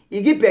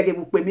 Igi bege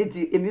bu pe mi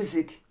di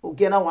music.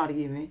 Ogena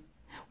wari me.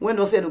 When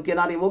no say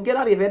ogena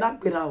re na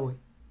pera we.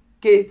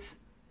 Kate.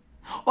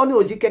 Oni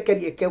oji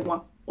kekeri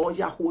ekenwa.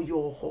 Oja ho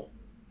yo ho.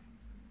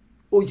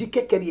 Oji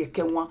kekeri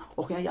ekenwa.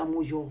 Oya ya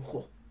mo yo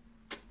ho.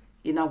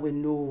 You know we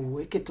know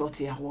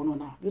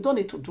you don't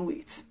need to do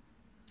it.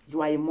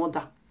 You are a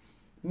mother.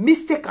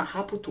 Mistake can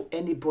happen to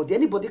anybody.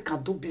 Anybody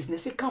can do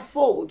business. It can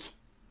fold.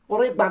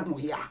 Or a bag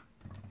here.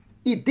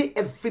 It did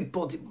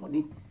everybody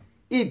money.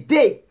 It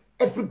did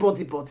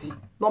everybody body.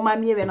 No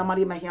mammy when I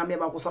marry my hair,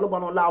 never was a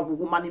lot of loud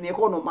woman in a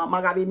corner.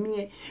 Mamma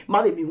me,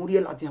 marry me who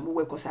real Latin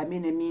because I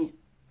mean me.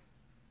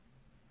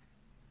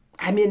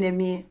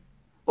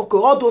 Okay,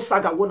 all those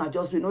saga won't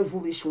just we know if we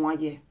wish 1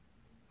 year.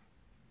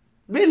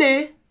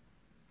 Really?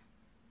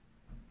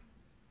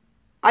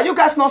 Are you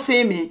guys not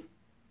seeing me?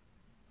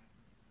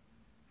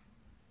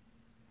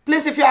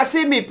 Please, if you are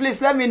seeing me, please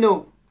let me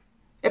know.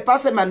 A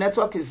person, my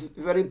network is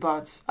very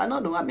bad. I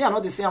don't know. I mean, I'm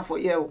not the same for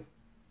you.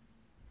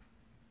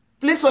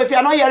 Please, so if you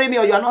are not hearing me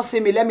or you are not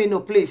seeing me, let me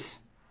know,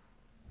 please.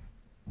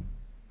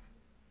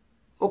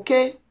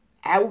 Okay?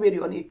 I will read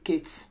you on it,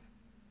 kids.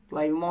 You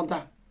are a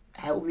mother.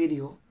 I will read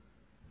you.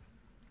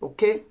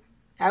 Okay?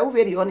 I will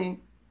read you on it.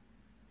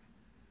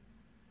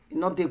 It's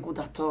not they good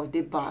at all.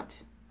 They bad.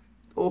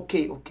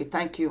 Okay.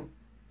 Thank you.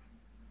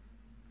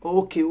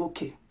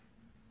 Okay.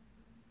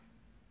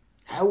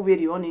 I will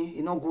read you on it.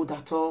 It's not good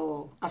at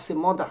all. As a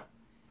mother.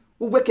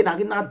 Uweke na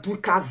gina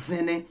duka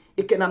zene.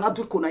 Eke na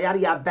duko na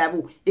yari ya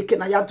babu. Eke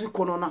na ya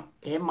duko na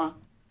ema.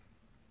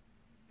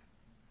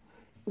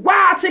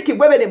 Wa take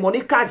webe de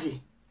money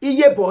kaji.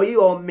 Iye boy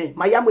o me.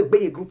 Ma ya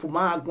mwebe ye group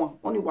ma agwan.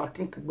 Oni wa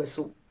think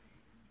beso.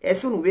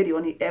 Esu nu read you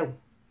on it.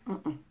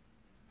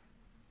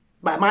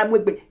 Ba ma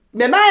mwebe.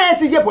 Me ma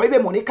enti ye boy be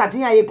money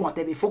kaji ya ye gwan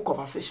te before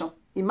conversation.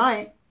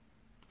 Ima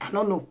I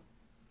don't know.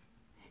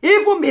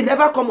 Even me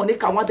never come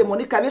Monica want the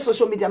Monica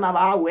social media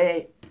now where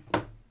it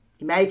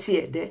might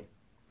here there.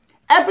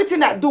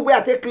 Everything I do where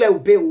I take clear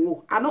obey.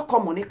 I not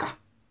come Monica.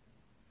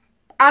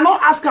 I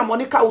not ask her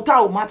Monica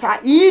without matter.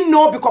 You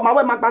know because my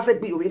way my boss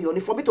said be already only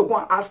for me to go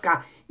and ask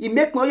her. He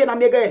make me na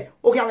mega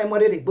okay I'm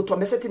ready but to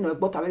me setting no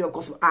but I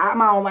cause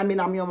my me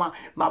na me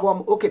my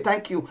boy okay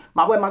thank you.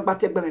 My way my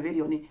take be me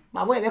video ni.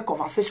 My way make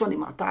conversation in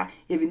matter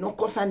if you no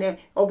concern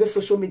okay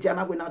social media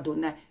na we na do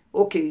na.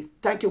 Okay,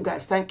 thank you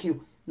guys, thank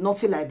you.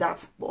 Nothing like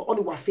that. But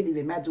only what feeling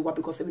we might do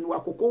because even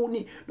what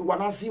kokoni, the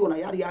one I see on a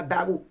yard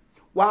barrel.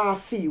 What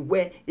feel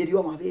where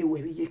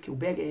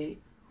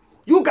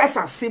you guys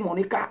are seeing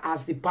Monica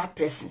as the bad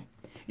person.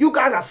 You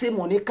guys are seeing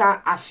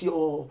Monica as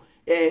your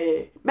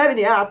maybe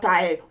the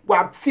other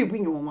what feel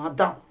when you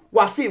madam.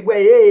 What feel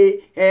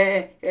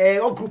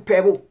where or group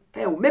people.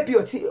 Maybe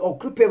or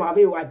group people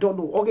I don't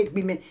know. Or get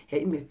women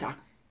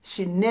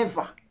she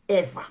never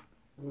ever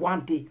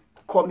one day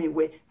call me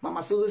where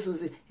Mama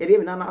Suzy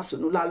even so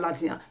no la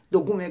latin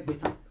do gume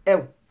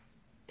error.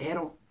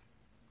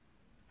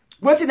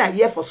 What thing I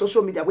hear for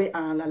social media where I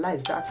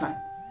analyze that time.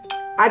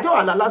 I don't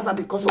analyze that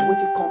because of what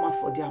it come out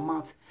for their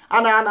mouth.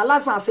 And I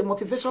analyze that as a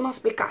motivational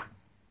speaker.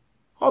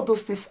 All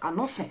those things are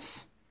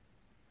nonsense.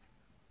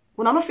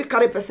 When I not fit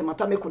carry person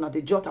matter make una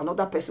dey judge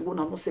another person when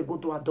I not say go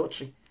do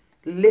adultery.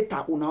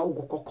 Later una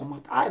go come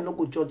out. I no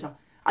go judge her.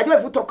 I don't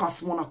even talk as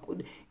small.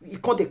 You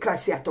can't dey cry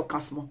say I talk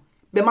as small.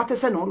 But matter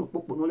say no no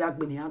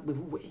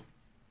way.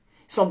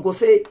 Some go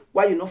say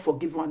why you not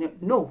forgive one?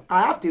 No,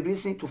 I have the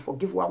reason to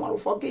forgive one. I want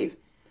to forgive.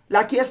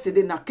 Like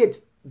yesterday, na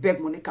kid beg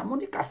Monica.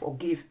 Monica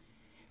forgive.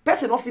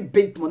 Person not fit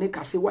beg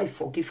Monica say why you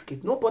forgive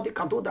kid. Nobody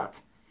can do that.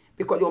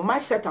 Because your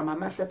mindset and my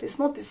mindset is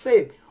not the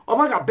same.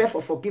 Omanga beg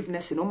for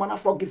forgiveness. No man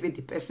forgive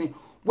the person.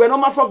 When no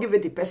man forgive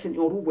the person,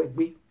 you will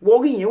be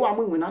worrying you are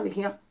when I'm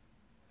here.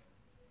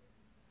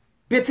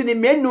 But in the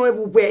men know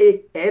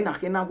way, na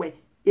kena way.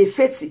 E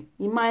feti,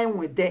 ima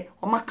enwe de,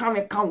 oma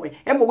kanwe.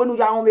 E mo wenu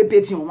ya onwe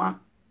beti oma.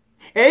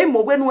 E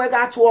mo wenu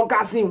ega to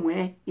orgazin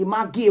we,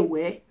 ima gie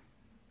we.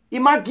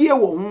 Ima gie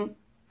wo hu.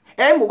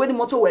 E mo wenu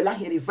moto we la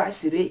he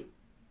revise re.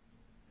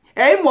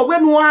 E mo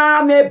wenu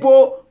a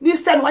mebo, ni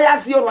sten wa ya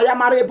zio no ya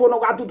marebo no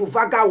ga dudu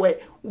vaga we.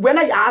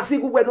 Wena ya asi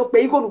gu we no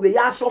pe igo no we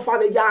ya sofa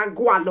we ya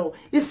gwalo.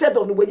 Instead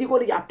of no we igo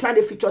ya plan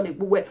the future ne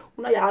gbu we.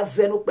 Una ya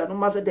ze no pe no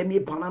maze dem e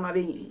banana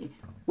we.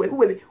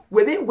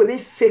 We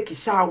fake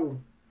shawo.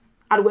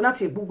 And when I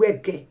take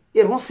buwe ge,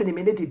 e ron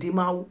cinemene de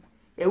dimau,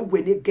 e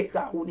uwene ge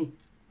ga uni.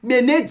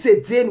 Mene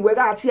de den, we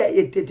ga ati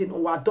e de den,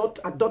 or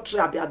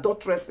adultery,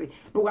 adulteress,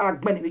 no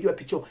agbeni me you a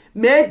picture.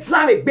 Me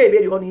zame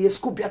baby on ye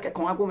scoopia ke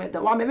kon agome da.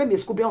 Wa me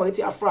scoopia on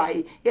eti afra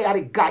e are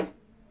guy.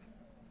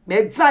 Me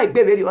zame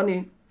baby on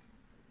him.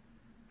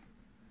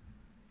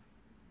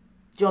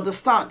 Do you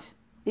understand?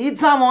 E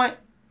zame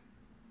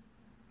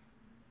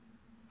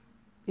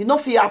you know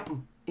fi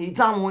happen. E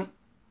zame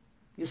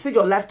you see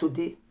your life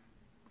today.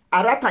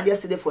 I wrote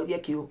yesterday for the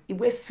EQ. It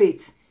was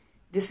faith.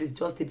 This is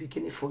just the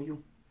beginning for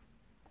you.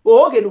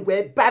 Oh, okay, no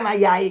way. Buy my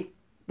yai.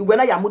 No way.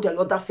 Na ya move your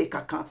other fake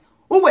account.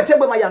 Who will tell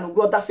me my ya no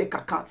other fake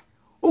account?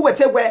 Who will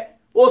tell where?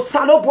 Oh,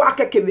 salo bo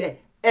akekebe.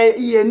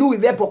 Ye nu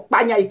ive bo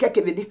panya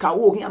ikekebe di ka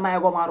wo hi ama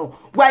ego maro.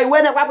 Why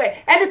when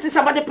anything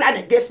somebody plan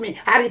against me,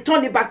 I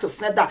return it back to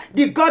sender.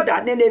 The God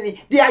that nene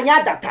the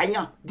anya that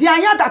anya. The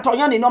anya that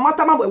anya ni no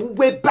matter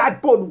we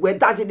bad bone we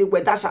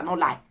dash shall not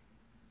lie.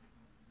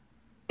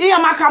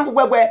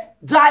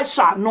 Die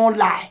shall not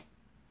lie.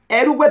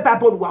 Everywhere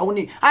Bible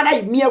wauni. And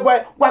I mere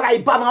where I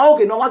bama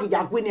okay no one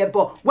can win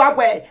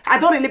I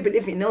don't really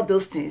believe in all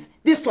those things.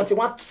 This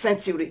 21st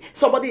century,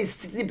 somebody is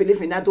still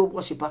believing in idol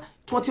worshiper.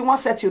 21st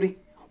century.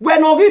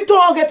 When you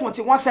talk get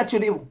 21st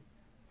century,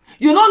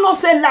 you don't know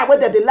say lie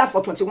whether they lie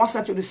for 21st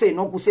century say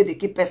no go say they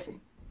keep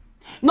person.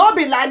 No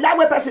be lie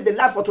where person they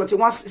lie for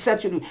 21st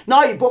century.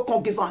 Now you both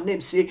can't give our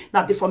name say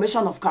now the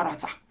formation of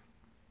character.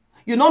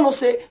 You don't know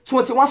say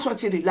 21st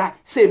century lie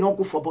say no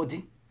good for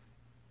body.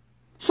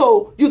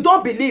 So you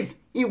don't believe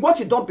in what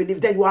you don't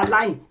believe, then you are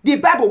lying. The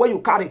Bible where you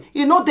carry,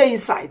 you know they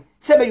inside.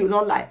 Say me you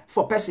don't lie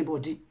for person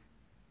body.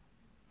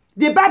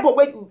 The Bible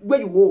where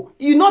you go,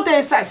 you know they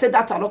inside say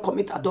that I not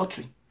commit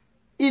adultery.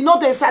 You know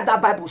they inside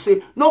that Bible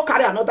say no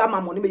carry another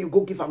man money, you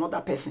go give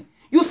another person.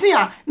 You see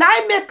now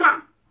I make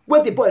her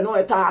where the boy no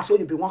enter us, so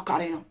you be one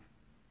carrying.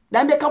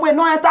 Then make her where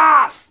no enter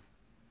us.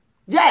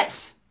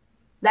 Yes.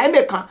 Now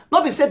make her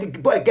not be say the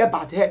boy get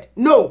bad head.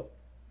 No.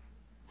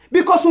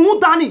 Because who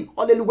dani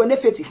oleluwe ne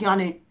feti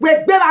hiane we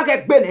gbera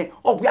ge gbene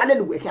o we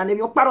aleluwe hiane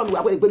mi o paro mi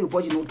wa we gbelu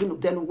boji no dunu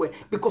denu we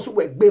because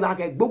we gbera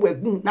ge gbo we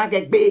gun na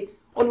ge gbe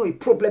onu a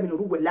problem in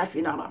ruwe life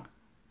in ara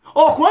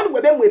o kon we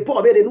be mo e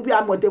po be de nu bi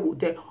amode wo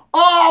de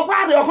o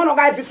wa re o kon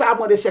ga visa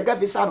amode shege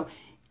visa no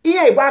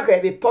here ba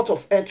ge the port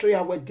of entry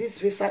where this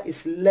visa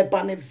is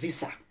Lebanese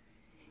visa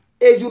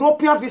a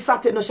European visa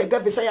te no shege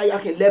visa ya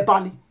ke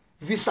Lebanese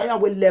visa ya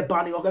we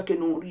Lebanese o ke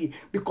no ri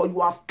because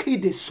you have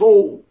killed the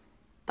soul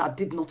that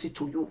did nothing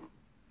to you.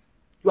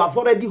 You have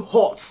already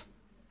hurt.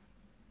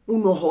 Who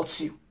no hurt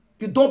you?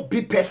 You don't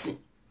beat person.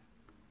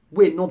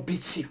 We not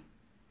beat you.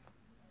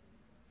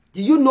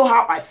 Do you know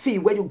how I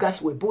feel when you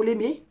guys were bullying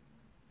me?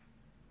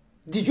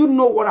 Did you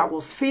know what I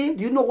was feeling?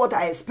 Do you know what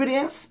I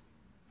experienced?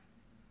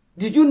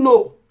 Did you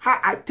know how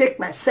I take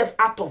myself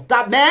out of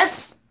that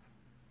mess?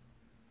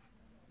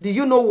 Do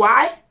you know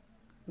why?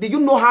 Do you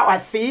know how I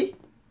feel?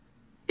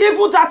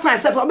 Even that time,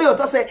 for me,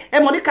 to say, hey,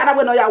 Monica, that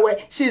way no ya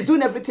way. She's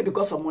doing everything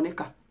because of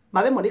Monica.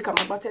 My Monica,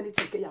 my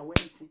anything,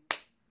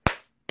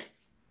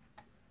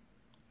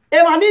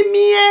 Emani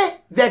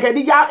mie,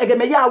 vegenia,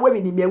 egemeya away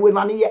in me,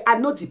 money. I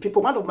know the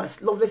people, one of my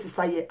lovely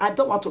sister here. I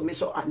don't want to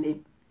mention her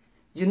name.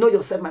 You know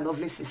yourself, my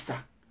lovely sister.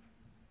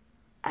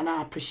 And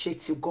I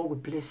appreciate you. God will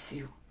bless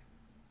you.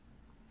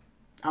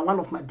 And one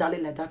of my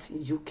darling like that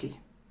in UK.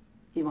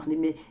 Emani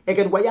me,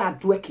 again, why you are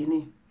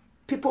working?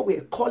 People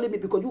were calling me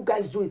because you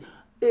guys do it.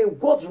 Hey,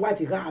 God's why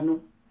the guy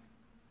no.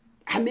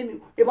 I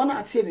mean, if I'm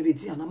not here, maybe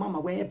and mama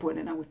where you born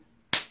and I will.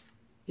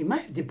 You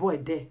might the boy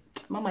there.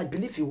 Mama, I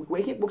believe you.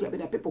 Where he book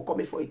like people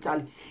coming for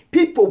Italy.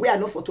 People where are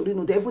not for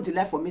Torino, they even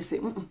deny for me say,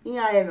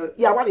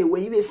 yeah, what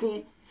way you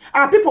see.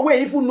 And people where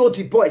even know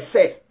the boy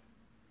said,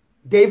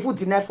 they even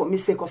deny for me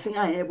say, cause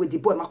I am with the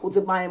boy, my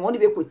cousin, my money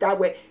be with that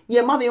way.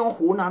 Ye mammy on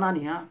who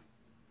nana.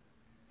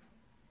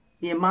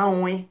 Ye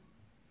man,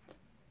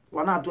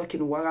 one out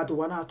working warado,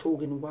 one out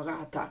talking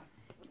warata,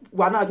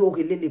 one out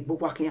yoga lily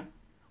buwakia.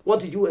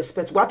 What did you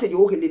expect? What did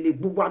you lily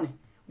buwan?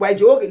 Why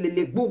you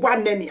lily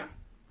buwan nenia?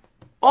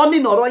 Only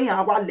no rowing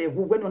our leg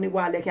who went on the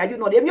wild like you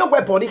know, they your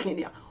weapon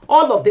here.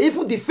 All of the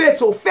even the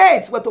fates or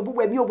fates, what to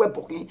when your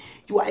weapon,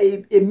 you are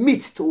a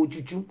meat to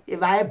juju,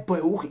 if I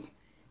boy.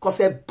 Cause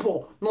a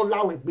poor, no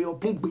law be or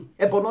pumpy,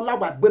 a bon no law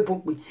be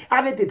pumpy.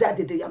 I made the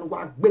daddy and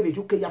what baby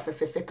you can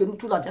fefe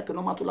to la jack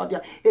no matter la,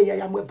 I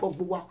am weapon.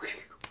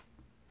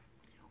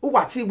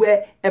 What's he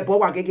wear a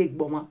boa gig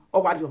bomber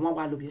or what your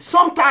mama will be.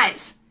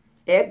 Sometimes,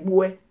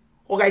 boy.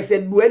 Or I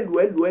said,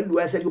 well,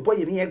 I said, you put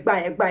me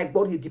by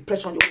body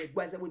depression, your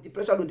with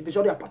depression,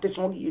 your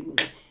partition, you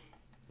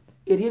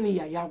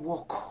know.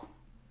 Walk.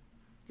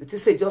 You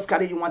just say, just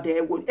carry you want the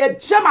air.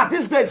 Shema,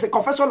 this girl is a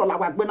confession of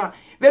like when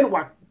then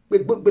what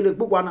with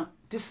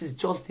this is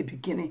just the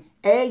beginning.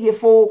 Ye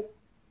for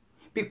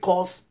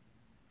because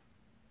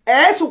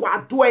to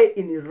what do it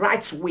in the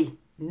right way.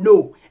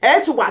 No,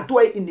 to what do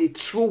it in a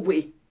true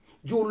way.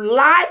 You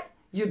lie,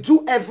 you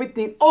do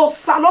everything. Oh,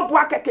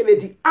 salopwa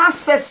the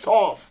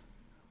ancestors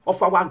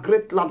of our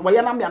great land.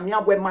 Wayana mi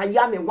where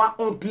Miami one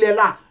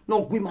umbrella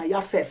no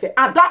gwimaya fefe.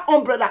 And that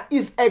umbrella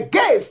is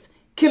against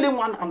killing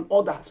one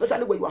another,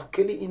 especially when you are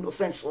killing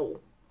innocent soul.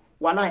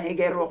 Wana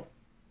hegero.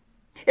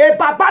 E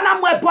babana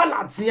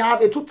mwebola diya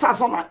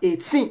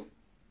 2018.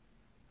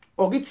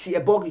 Ogiti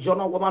ebogi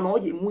jona woman no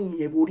ye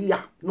muye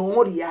boria no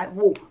oria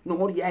wo no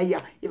oria ya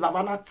e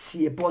babana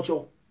tie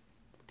bojo.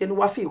 Then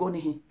wa fi go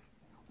ni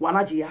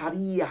wana ji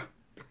haria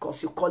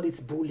because you call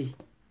it bully.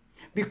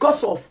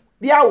 Because of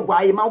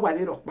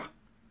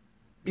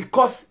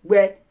because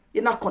where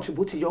you not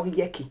contribute to your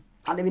yeki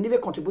and they never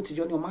contribute to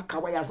your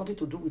makawa has nothing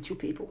to do with you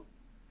people.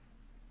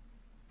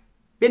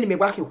 When me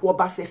work who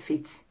base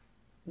fit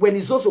when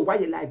is also why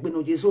you like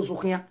when you so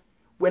here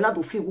when I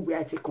do feel we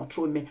are take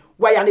control me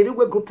why I need to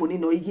group on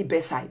no ye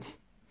bedside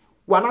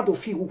when I do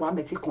feel who are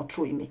take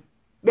control me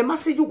me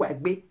must see you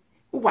work be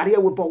who worry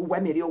we bo why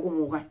me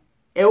your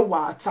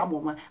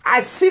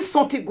I see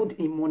something good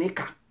in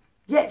Monica.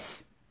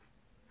 Yes.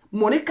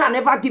 Monica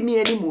never give me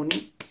any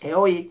money.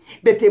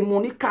 But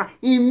Monica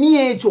in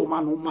me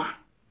manoma.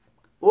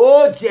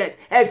 Oh yes.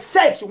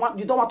 Except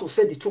you don't want to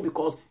say the truth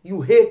because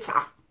you hate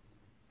her.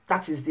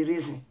 That is the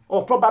reason.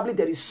 Or probably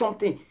there is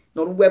something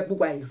no web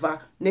by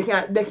Eva.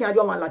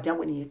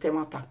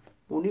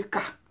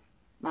 Monica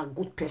na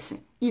good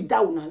person. Either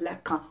una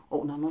like her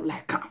or una not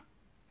like her.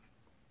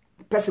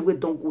 Person we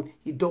don't good,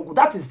 he don't good.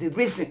 That is the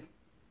reason.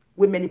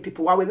 With many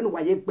people why even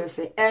why you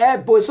say,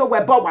 boy, so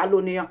we're bow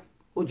alone.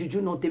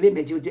 Ojuju no debe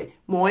meji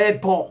mo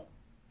ebo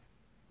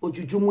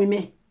ojuju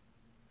mwime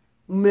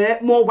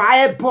mo wa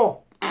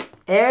ebo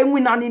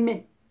winani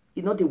me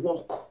you know the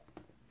work.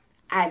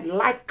 I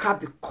like her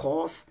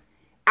because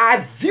I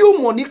view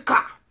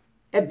Monica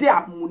I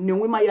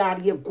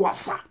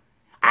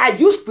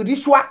use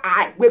spiritual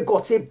eye where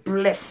God say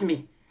bless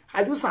me.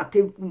 I use a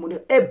take money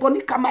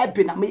Monica my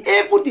benami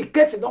even the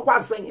kids don't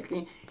want saying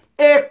anything.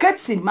 E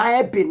keti ma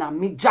ebe na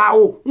mi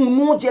jao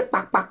unoje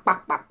pa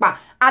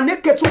ane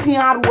ketu kin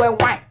aruwe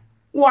wan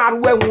wo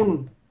aruwe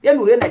wunu ye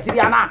nure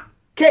Nigeria na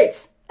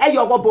Kate e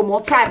yo go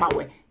more time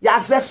awe ya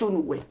zesu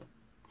nuwe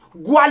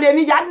gwale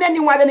mi ya neni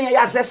wa be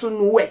ya zesu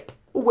nuwe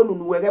uwe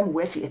nuwe re mu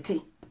we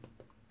fieti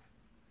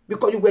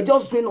because you were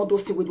just doing all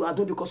those things you are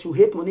doing because you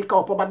hate Monica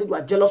or probably you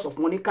are jealous of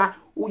Monica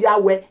uya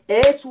we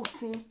to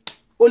thing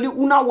only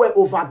una we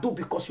overdo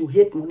because you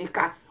hate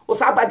Monica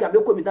osaba me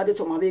ko mi dade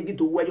to ma be gi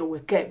do we your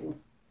work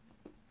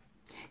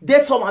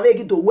That's some of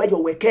you to wear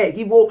your work.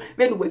 Give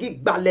when we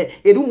get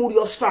ballet, a room with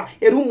your star,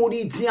 a room with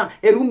it,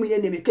 a room with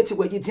enemy, Katy,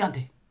 where you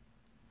diante.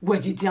 Where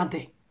you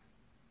diante.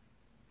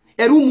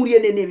 A room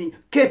with enemy,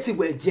 Katy,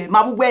 where J,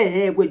 my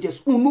way, where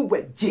just unu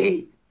where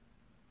J.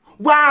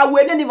 Wow,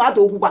 when any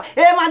matter,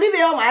 eh, my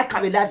name, my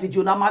cabin life with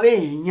you, now my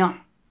way, ya.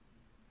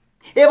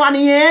 Eh, my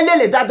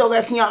name, that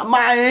dog here,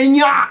 my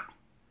ya.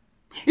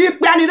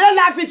 If any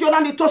life with you,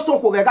 and the toast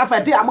over, I got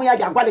a day, I'm going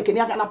to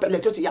get a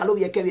pellet to yellow,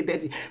 you carry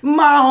Betty.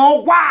 Ma,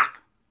 wa.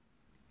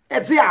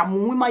 Eze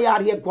amu ma ya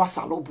re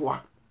gwasa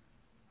loboa.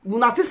 You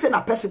not say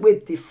na person wey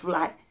dey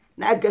fly.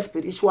 Na get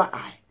spiritual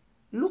eye.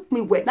 Look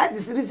me well. That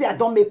is the reason I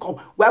don't make up.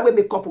 Why we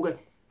make up?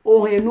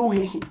 Oh, no,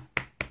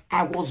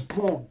 I was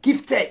born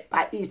gifted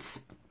by it.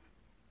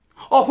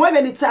 Or when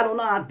any time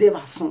na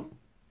devason.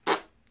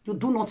 You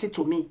do nothing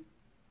to me.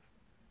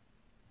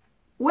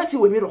 Wait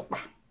till we rock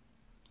back.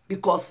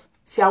 Because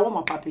see I want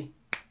my papi.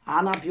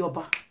 Ana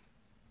bioba.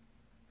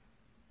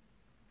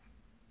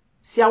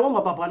 See I want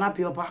my papa na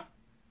bioba.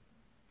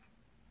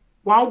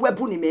 One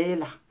webuni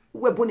meela.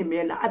 Webuni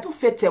meela. I don't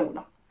fit tell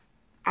now.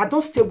 I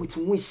don't stay with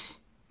wish.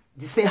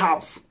 The same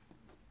house.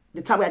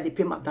 The time where they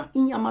pay madam.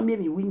 Inyama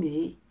me we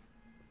me.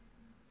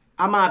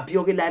 Ama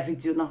bioge live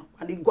video now.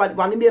 And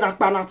wani me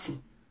rakpanati.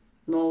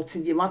 No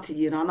tinye mati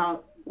ye na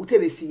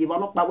utebe si ye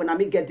no pa when I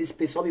get this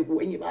place obi go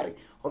enyi bare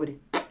obi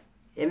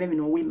e me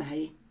no we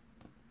my.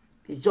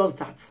 It's just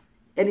that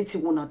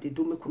anything one they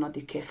do make una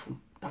dey careful.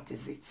 That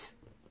is it.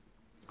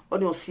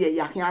 Only on see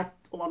ya can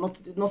or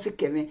not say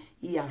Kevin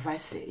he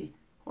advise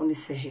only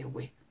say here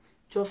way.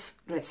 Just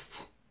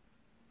rest.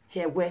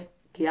 Here way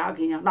ke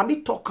agin na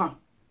me talk.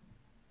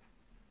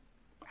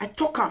 I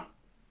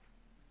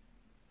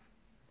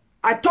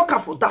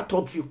talk for that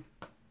told you.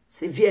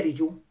 C'est Vera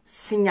you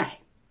signal.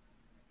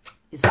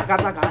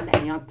 Izagazaga la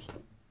yanbi.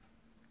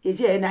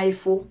 Eje na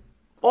ifo.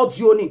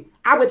 Audio ni.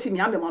 Aweti mi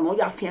ame no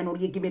ya fian no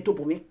ye give me to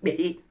me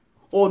pe.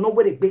 Or no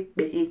where be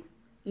pe.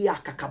 Ya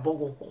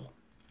kakabogo.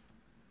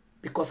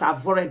 Because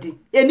I've already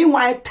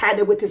anyone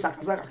tired with this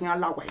akazaga kan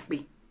la wa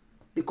pe.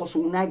 Because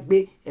una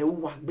gbe e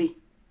wa gbe.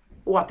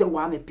 O ate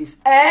wa me peace.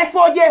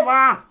 Forgive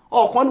her.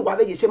 Oh, kon wa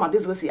be shame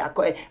this was ya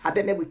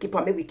abe me we keep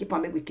on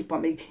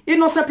me.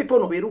 Innocent people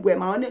no be ruwe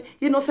ma.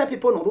 Innocent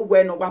people no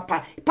ruwe no wa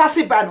pa. Pass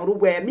it by no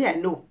ruwe me I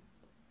know.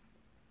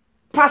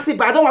 Pass it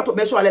by. I don't want to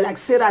mention like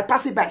Sarah.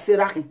 Pass it by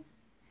Sarah.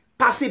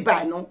 Pass it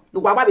by no. The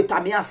waba be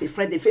tami as a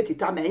friend. The fate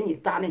tami in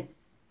yitani.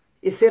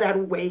 E Sarah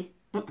ruwe.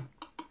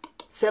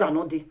 Sarah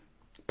no di.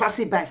 Pass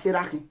it by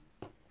Sarah.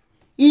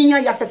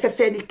 Inya ya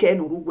fe ni ke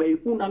no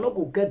ruwe. Una no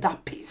go get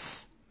that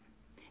peace.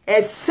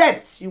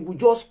 Except you will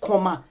just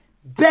come and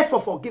beg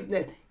for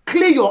forgiveness,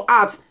 clear your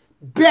heart,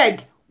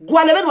 beg.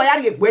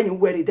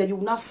 Then you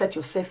will not set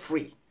yourself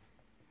free.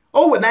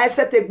 Oh, when I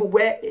set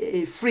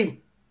a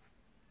free.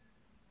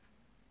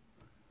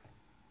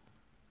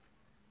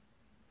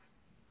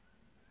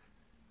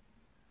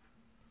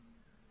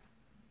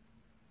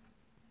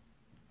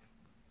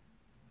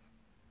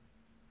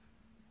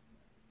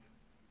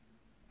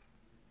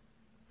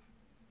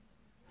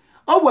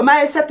 Oh, when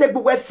I set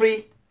a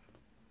free.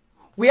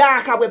 We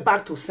are coming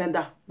back to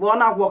sender. We are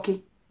not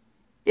working.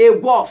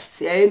 It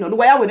was, no,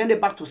 we are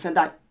back to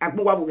sender.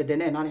 Agmuwabu with the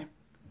name.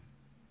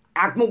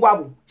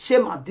 Agmuwabu,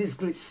 shame and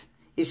disgrace.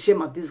 A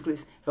shame and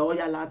disgrace. Oh,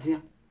 ya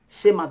ladian.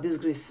 Shame and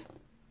disgrace.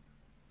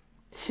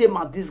 Shame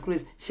and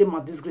disgrace. Shame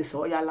and disgrace.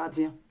 Oh, ya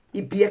ladian.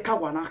 I be a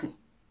kawanahin.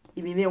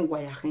 I mean,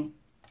 wayahin.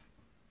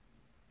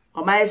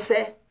 O my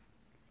say,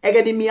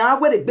 again, me are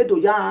where the bedo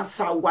ya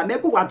sa wa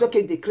make wa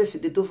doke decrease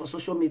the do for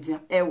social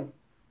media.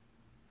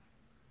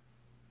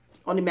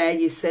 Oni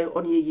me ye say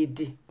oni ye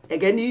di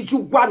again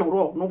iju gwa no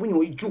ro no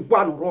bunyo iju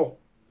gwa no ro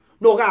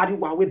no ga ri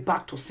wa we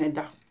back to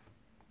sender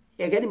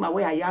again ma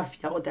we aya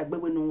fia o dagbe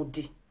we no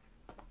di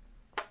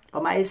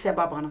o ma ye say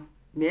baba na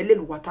me le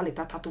lu wata le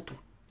tata toto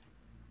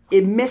e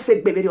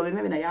message bebe o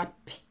me na ya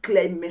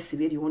clear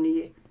message oni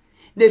ye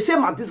the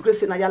shame and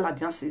disgrace na ya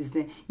ladian says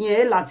then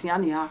yen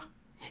ladian ya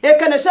e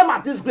can shame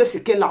and disgrace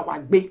ke la wa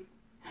gbe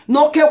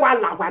no ke wa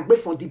la wa gbe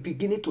from the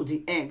beginning to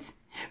the end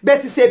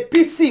but it's a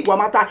pity wa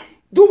matter.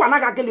 Do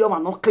wanaga geli oma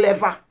no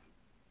clever.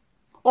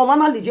 O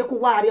mana lije ku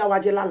wa ari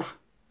awaje lala.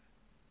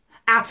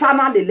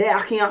 Atana lele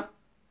akia.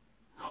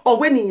 O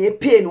when ye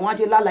pay no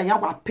waje lala yan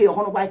wa pay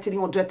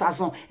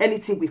 300,000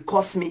 anything will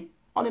cost me.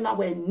 Oni na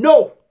we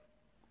no.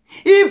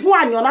 If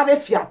one you na be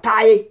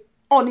fiatae,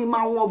 oni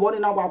ma won bo ni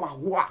na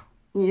wa.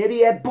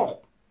 Yeri ebo.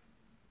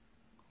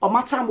 O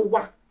mata mu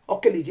wa, o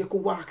ke lije ku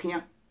wa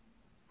akia.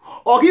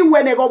 O ri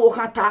we ne go bo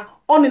kata,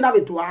 oni na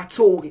be do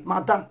atori,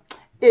 madam.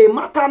 E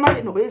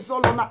matana no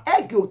ezolo na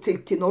ege o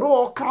take no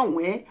ro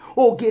kanwe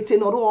o gete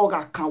no ro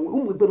ga kanwe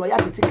umugbe no ya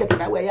the ticket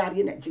na we ya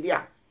ri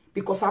Nigeria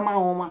because ama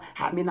oma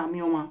amina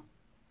mioma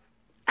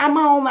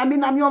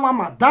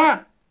madam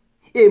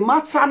e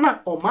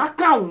matana o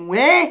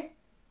makanwe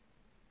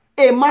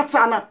e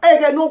matana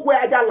ege no gwe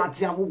aja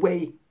latian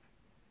we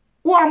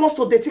who am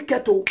to the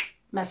ticket o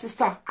my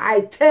sister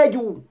I tell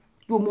you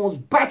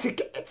must buy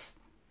tickets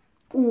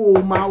oh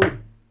ma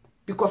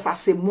because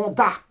as a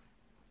mother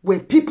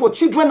when people,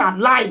 children are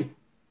lying,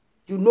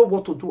 you know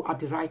what to do at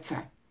the right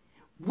time.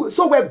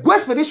 So when go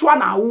spiritual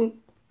now,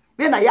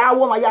 when I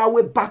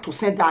want back to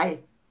send that,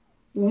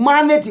 we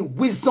manage the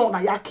wisdom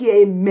na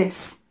yaki a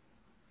mess.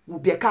 We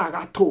be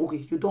a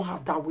tori. You don't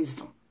have that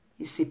wisdom.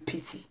 It's a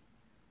pity.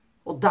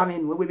 Or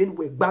damn, when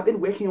we're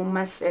working on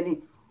my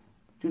selling,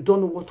 you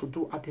don't know what to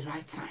do at the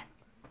right time.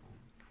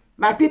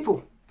 My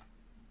people,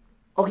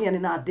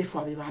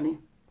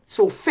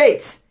 so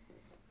faith,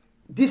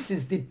 this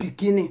is the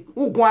beginning.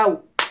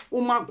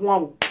 You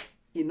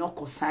know,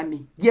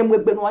 Kosami.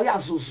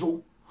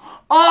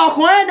 Oh,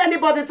 when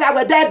anybody tell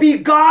me there be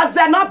God,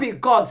 there not be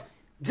God.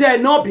 There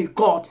not be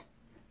God.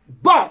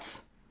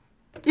 But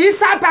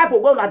inside Bible,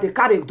 well, they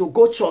carry to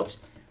go church.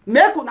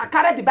 Make una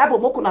carry the Bible,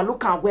 make una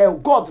look and well.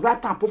 God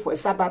write and put for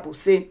inside Bible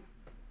say,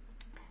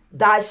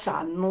 thou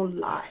shalt not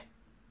lie.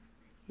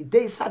 It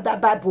is inside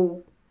that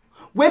Bible.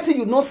 Wait till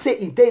you not say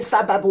it is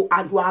inside Bible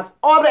and you have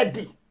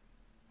already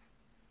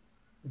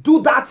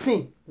do that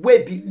thing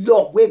where be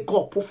law, where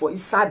God put for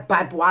inside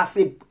Bible as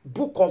a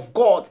book of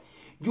God.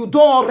 You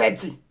don't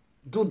already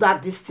do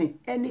that this thing.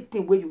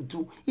 Anything where you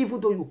do, even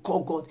though you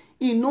call God,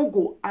 he no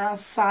go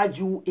answer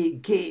you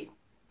again.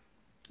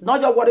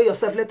 Not just worry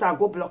yourself later and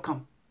go block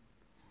him.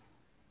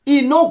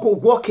 He no go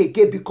work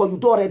again because you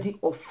don't already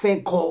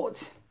offend God.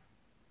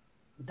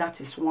 That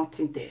is one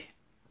thing there.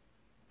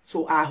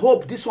 So I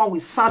hope this one will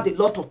sound a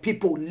lot of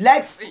people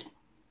lesson.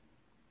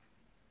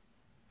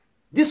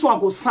 This one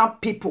will sound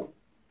people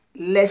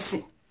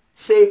lesson.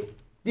 Say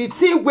the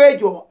thing where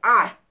your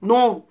eye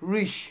no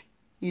reach,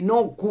 you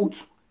no good.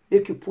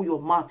 Make you put your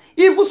mouth.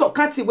 Even so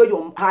can't see where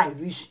your eye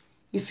reach.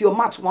 If your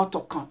mouth want to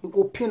come, you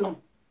go pin on.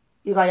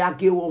 You gotta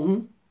get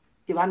home.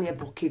 You want to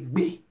boke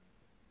be.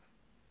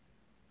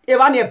 You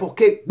want to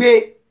boke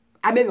be.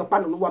 I mean your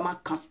pan no wa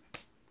can.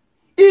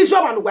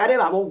 Ijo man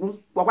wherever wogun.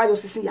 Wa yo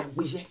sisi ya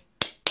gbeje.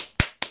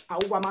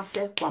 Awu wa ma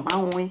se wa ma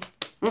hun.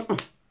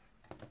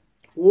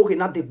 Woge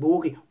na de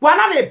boge. Wa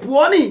na me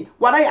buoni.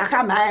 Wa na ya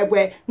ka ma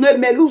egwe. No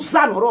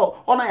meluza noro.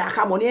 Ona ya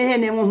ka mo ni ehe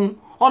ne hu.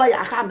 Ona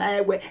ya ka na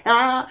egwe.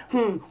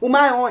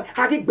 Uma on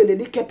ha ki gbele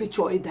ni ke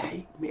picture e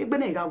dai. Me egbe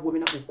na ga wo mi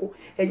na koko.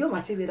 Eyo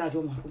ma ti Vera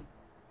jo ma ru.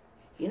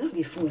 You know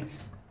the phone.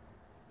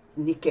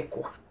 Ni ke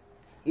ko.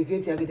 E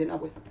ge ti agede na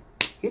we.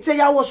 Ite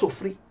ya wo so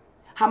free.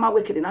 Ha ma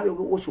we kede na we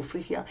wo so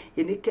free here.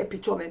 E ni ke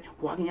picture me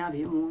wa gan ya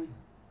be mu.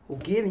 O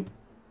ge mi.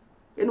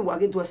 Enu wa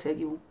ge do se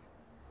gi wo.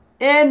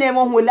 Ene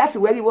mo hu lafi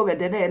we gi wo be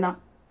de na.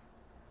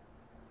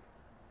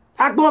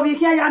 Agbon bi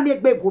kian ya mi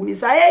gbe go mi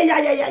sa.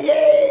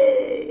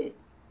 Yeah.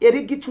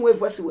 Eri gitu we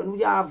voice when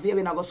we are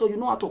Vera na go, so you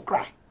know how to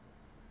cry.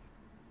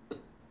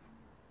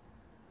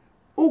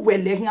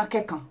 Ugwele hin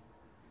akekan.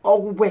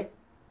 Ugwele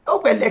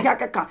hin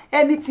akekan.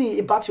 Anything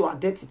about your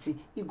identity,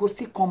 it go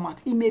still come out.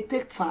 It may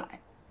take time.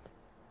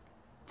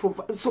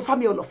 So for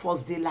me, all of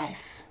us day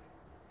life.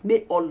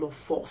 May all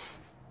of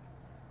us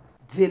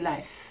day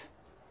life.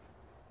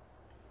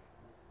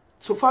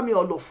 So for me,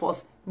 all of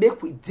us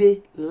make we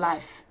day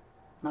life.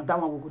 Now that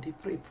one we go to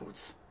pray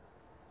put.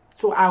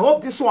 So I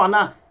hope this one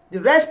now. The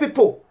rest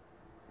people,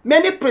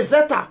 many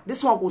presenter,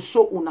 this one will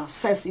show una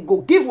sense. It go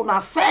give una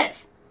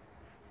sense.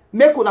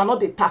 Make una not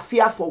the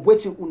tafia for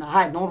waiting una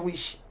high, not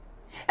reach.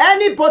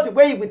 Anybody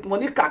where you with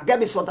Monica get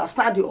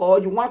misunderstanding or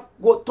you want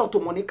go talk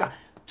to Monica.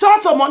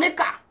 Talk to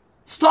Monica.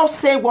 Stop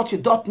saying what you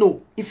don't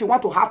know if you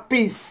want to have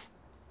peace.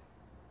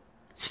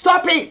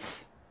 Stop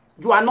it.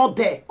 You are not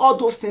there. All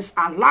those things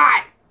are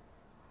lie.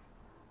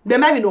 There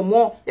may be no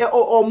more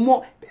or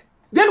more.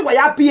 Then why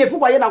you behave?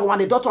 Why you na when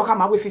the doctor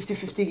come away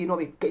 50-50? You know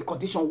a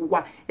condition who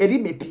eri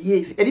may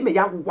behave, eri may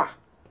ya who.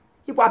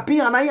 If I be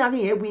an eye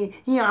we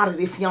here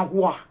refian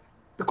who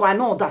because I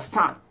don't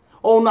understand.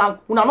 Oh now,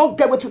 when I not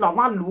get what you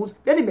want lose,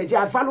 then it may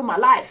I value my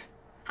life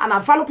and I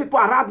value people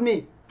around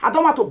me. I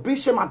don't want to bring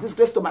shame and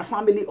disgrace to my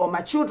family or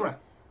my children.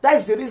 That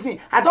is the reason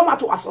I don't want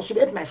to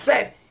associate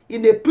myself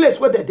in a place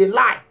where they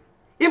lie.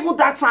 Even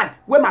that time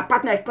when my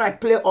partner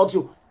play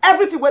audio,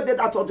 everything where they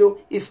that audio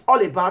is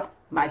all about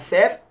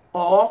myself.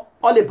 Or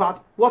all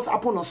about what's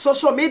happened on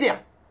social media,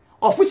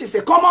 of which is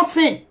a common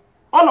thing.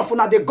 All of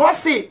una they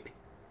gossip.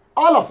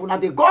 All of una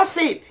they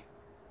gossip.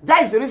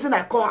 That is the reason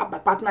I call my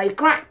partner a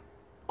crime.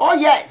 Oh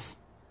yes,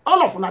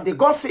 all of una they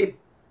gossip.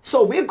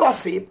 So we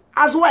gossip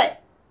as well.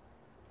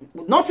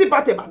 Nothing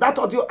bad about that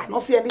audio. I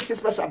don't see anything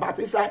special about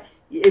it.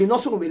 You know,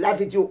 soon we live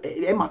video.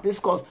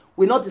 Discuss.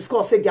 We not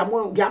discuss. Say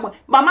gamu.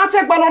 Mama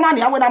take banana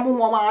ni when I'm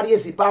mama ari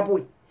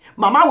Zimbabwe.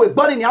 Mama we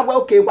born in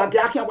yawe okay wage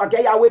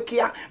yawe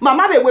kia.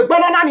 Mama we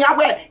born on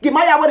yawe give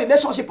my yawe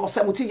relationship of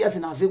 17 years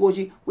in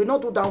Azegoji. We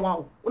not do that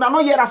one. Una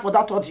no yera for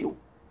that audio.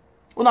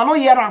 Una no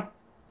yera.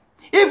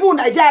 If you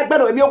Nigeria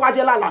better emi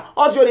waje lala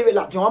audio le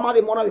la. John mama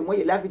be mona be mo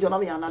ye live video na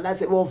me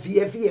analyze wo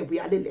vie we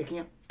ale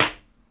lekin.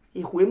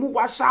 Ehwemu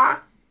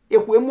washa,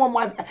 ehwemu mo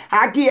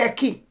agi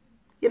eki.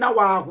 Ina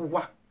wa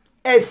huwa.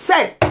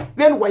 Except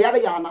when we have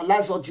ya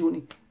analyze audio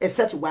ni.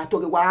 Except we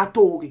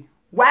atoge.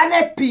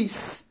 One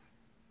peace.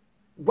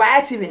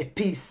 Why in a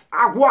peace?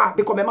 Agua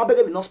because my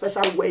mother in no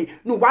special way.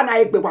 No one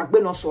I be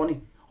wagbe no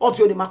sonny.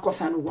 Audio ni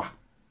makosa no wa.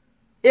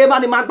 E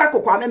man ma gba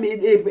kokwa me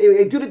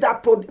during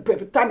that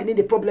time in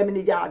the problem in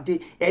the yard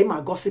e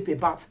ma gossip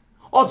about.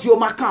 Audio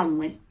ma kan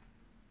wen.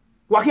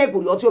 Wa ke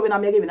guri audio we na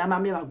me na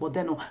me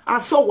gbode no.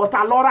 And so what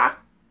a lora.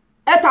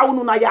 Eta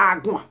unu na ya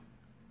agun.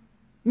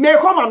 Me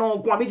come no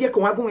gun me je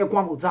ko agun e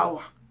kwa mo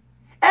zawa.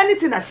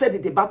 Anything I said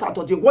in the battle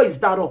audio, what is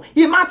that all?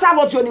 It matter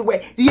what you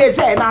anyway. Yes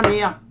na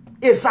na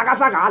Saga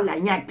ala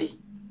nyagbe.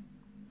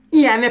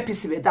 Iya me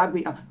pisi be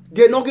dagbe.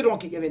 De no gi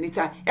ronki give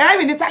anytime.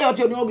 Every anytime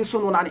you no gi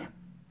sunu na ne.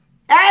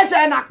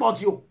 Je na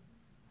kpodio.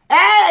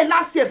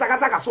 Last year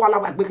Saga so ala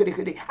wa gbe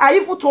kede. Are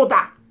you told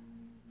that?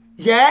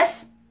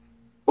 Yes.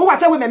 Who what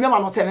tell we me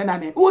not tell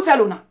me. Who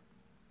tell una?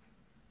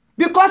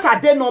 Because I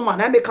dey no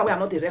man, I make away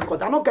not the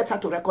record. I don't get time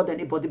to record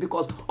anybody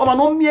because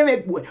no me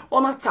egbu. O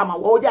na tama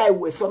wo ya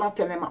ewe so na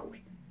tell me ma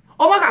we.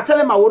 Oba ka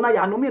tell ma wona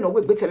ya no me no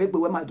we gbete me gbe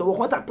we my do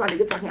won ta plan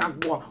get taking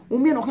agbo o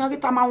me no kan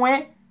get ma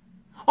wen.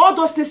 All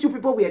those things you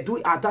people were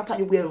doing at that time,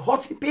 you were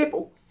hurting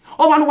people.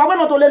 Oh man, why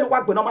not only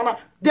work no man?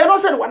 They don't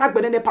say one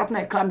agbe ne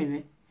partner clam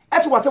me.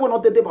 Eti whatever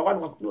not dey ba one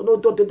no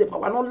dey ba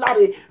one no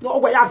lare no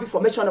we have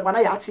information na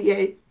ya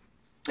tie.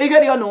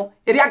 Igeri ono,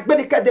 eri agbe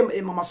de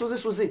kedem mama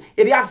Suzy,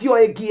 eri avio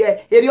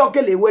egie, eri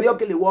ogele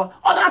wo.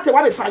 Ona te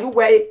wa be san you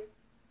we.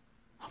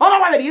 Ona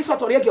wa le so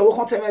tori ege wo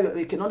kon teme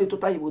we no dey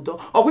total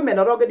ibodo. O we me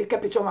no roge de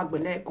picture magbe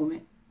na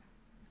ekume.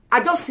 I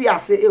just see I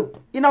say, you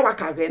wa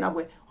kage na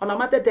we. On a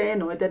matter de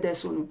no de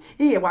so no.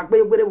 Iye wa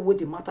gbe we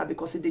the matter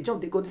because they jump,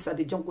 they go this side,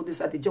 they jump, go this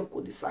side, they jump,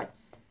 go this side.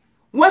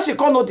 When she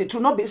can't know the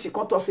truth, not be she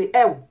can't say,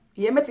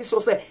 ye met so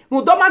say,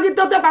 no do magi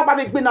do de baba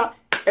me gbe na.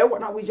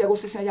 Wa we je go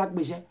sisen ya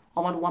gbeje.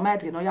 O ma wa ma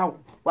de no ya wo.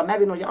 Wa ma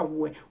be no ya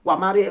wo. Wa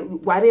mare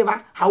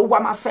whatever, how wa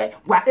ma say,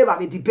 whatever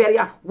we di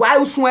beria, wa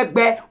usun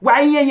egbe, wa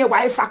yenye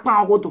wa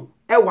isapan awodo.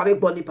 Wa be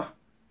gbo nipa.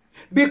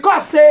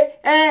 Because say,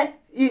 I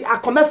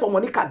come from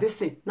Monica this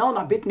thing. Now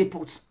na beat me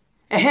put.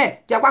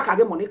 Dia wa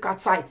kage Monica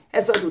tie.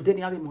 Eso do dey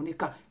have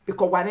Monica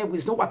because why me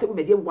wisdom whatever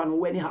me dey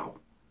one anyhow.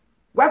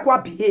 Why go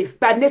behave?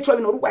 By nature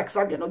you know work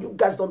exactly. No, you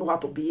guys don't know how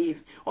to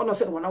behave. Ono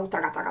say wana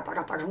utaga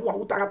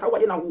wa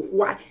na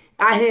wo.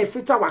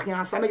 Filter wa kan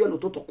answer me you no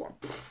to ko.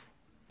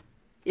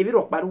 If you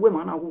rock by the way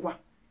man na wo.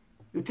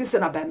 You think say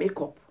na by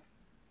makeup.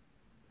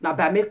 Na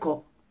by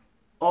makeup.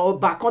 Or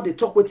back on the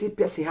talk with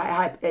person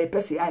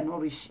high no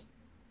rich.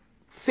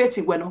 Faith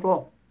when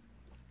no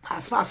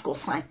as far as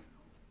concern.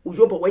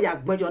 Ujo bo we ya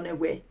gbejo na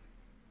we.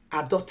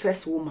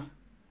 Adulterous woman.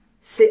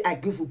 Say I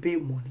give you bail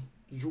money.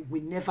 You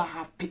will never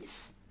have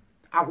peace.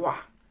 Abwa.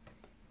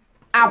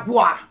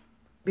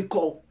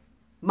 Because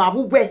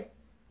mabuwe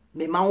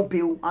me ma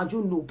bail and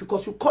you know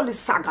because you call it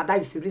saga. That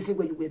is the reason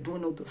why you were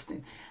doing all those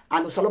things.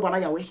 And osalo bana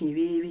ya we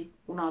hin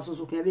una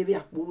zozoku ya bebe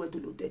akburu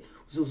edulode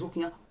zozoku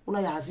ya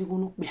una ya azigo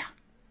no kpea.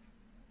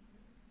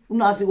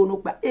 Una azigo no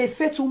kpea. E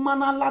faith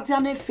umana ladia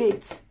na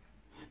faith.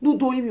 No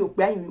do him you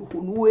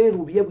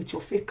no with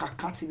your fake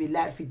account we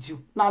live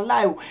video. Now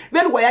lie.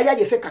 When we ya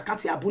fake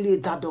account ya bully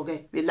that dog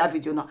we live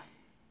video now.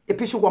 E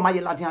pishu wa ma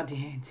ye ladia at the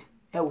end.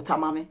 E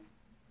utamame.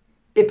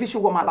 E pishu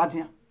wa ma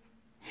ladia.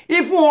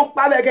 If you want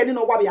pa be gani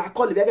no wa be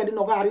call be gani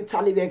no ga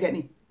retali be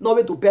gani. No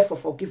way to beg for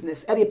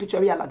forgiveness. E picture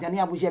we ladia ni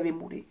abuje be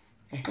muri.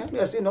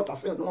 You see not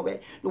as no be.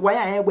 No wa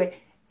ya we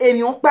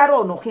enion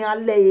paro no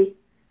kian leye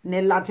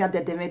ne ladia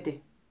de demete.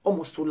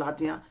 Almost to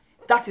ladia.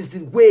 That is the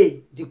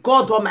way the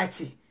God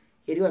Almighty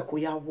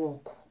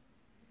walk.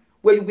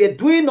 Where you were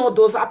doing all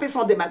those happy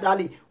Sunday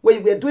medali, where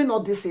you were doing all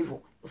this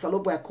evil.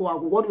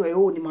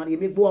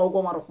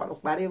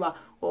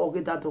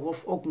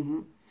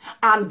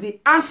 And the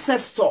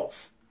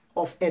ancestors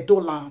of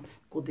Edo land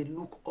go they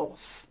look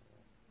us.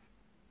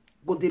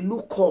 Go they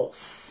look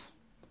us.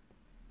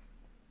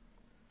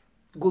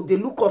 Go they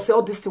look us. Say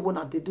all this thing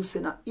that they do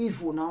say na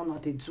evil now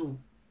that they do.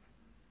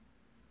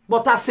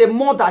 But as a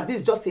mother,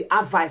 this is just the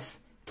advice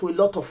to a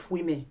lot of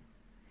women.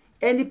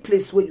 Any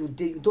place where you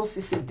do, you don't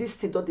say this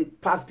thing don't they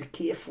pass, be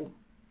careful.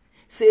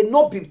 Say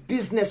not be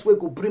business where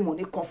go bring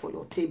money come for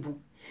your table.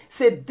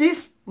 Say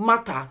this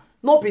matter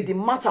not be the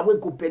matter where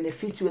go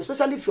benefit you,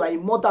 especially if you are a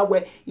mother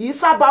where you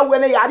saba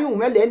when you are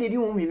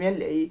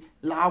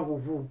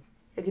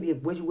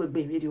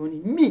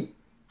me.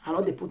 I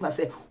know they put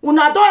myself.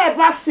 Una don't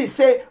ever see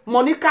say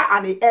Monica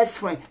and a ex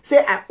friend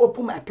say I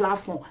open my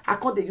platform. I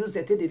can't they use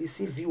the they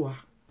receive viewer.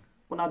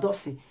 Una don't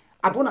see.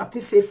 I don't have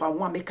to say if I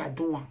want make I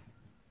do one.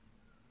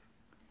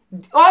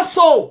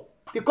 Also,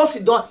 because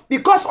you don't,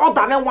 because all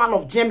that one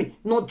of Jamie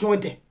not join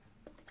them.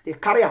 They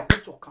carry a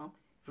picture come,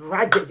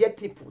 right there, get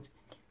people.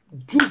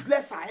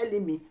 Useless are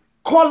enemy,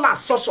 call her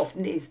source of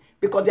names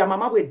because their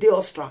mama will day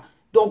Austria.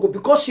 Don't go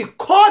because she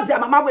called their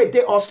mama will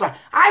day Austria.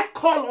 I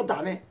call all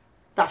that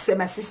that's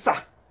my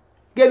sister.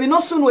 Give you no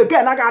soon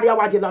again. I got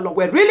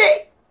your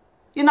really?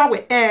 You know,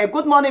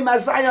 good morning,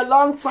 Messiah.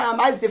 Long time.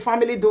 How's the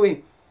family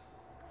doing?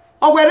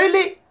 Oh, we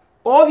really?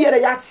 Oh, we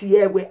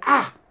are we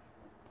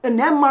and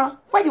then ma,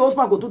 why your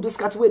husband go do this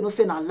cat way no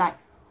say na lie?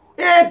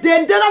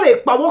 Then we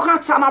pa wo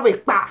kan ta na we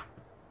pa.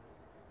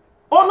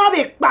 Ona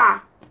we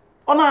pa.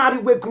 Ona ari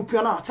we group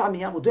yo na ta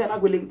me am do na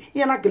gwele.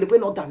 Ye na gele we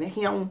no da me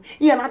hian.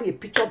 Ye na dey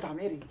picture da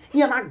me ri.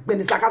 Ye na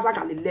gbeni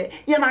saka lele.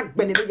 Ye na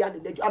gbeni be ya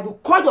lele. You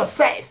call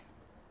yourself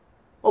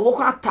of wo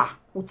kan ta.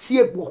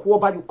 Utie gbo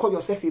ba you call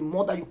yourself a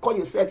mother, you call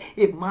yourself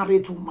a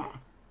married woman.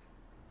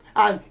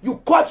 And you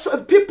call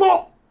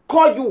people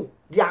call you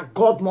their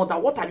godmother.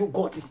 What are you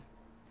godding?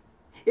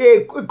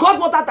 A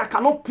godmother that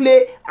cannot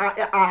play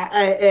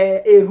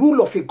a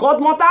rule of a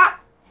godmother.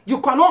 You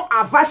cannot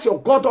advise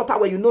your goddaughter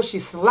when you know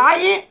she's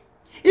lying.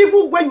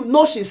 Even when you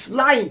know she's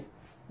lying,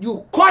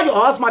 you call your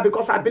husband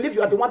because I believe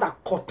you are the one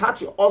that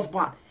contact your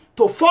husband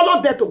to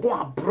follow them to go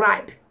and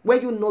bribe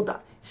when you know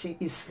that she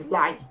is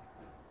lying.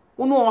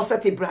 Uno on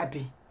set a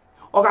bribe.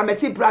 Or I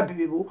met a bribe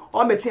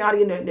or met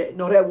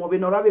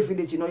no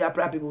village no ya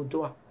bribe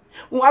do.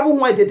 Unabu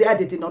why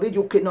they not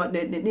you cannot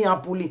near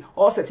bully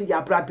or set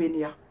ya bribe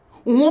near.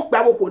 Unwok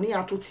ba wo ni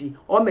atuti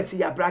o meti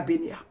ya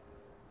brabenia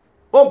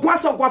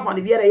Ogwaso gwafan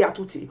the biere ya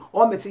tuti.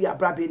 O meti ya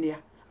brabenia.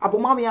 Abo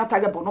mama ya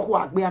tage bono ho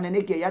agbe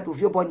anene ya do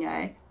vio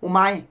bonya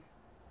umai.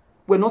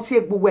 We not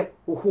take buwe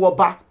o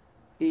oba.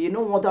 You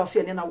know what I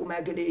say na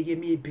woman gele ye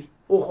me bi.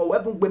 O ho we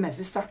bu my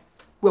sister.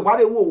 We wa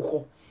be wo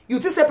ho. You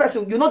this a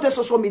person, you know the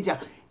social media.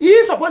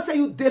 You supposed to say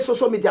you the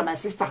social media, my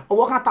sister. Or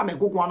what time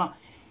go gwana.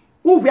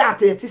 Who we are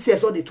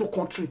 36 on the two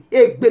country.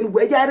 E gbenu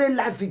we ya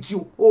live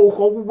video. Oh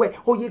ho we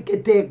ho ye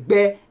get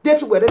be. They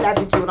to we live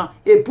video na.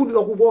 E bully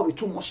your wo be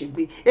too much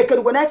be. E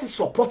can when I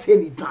support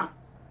any down.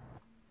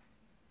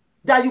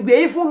 That you be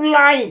even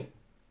lying.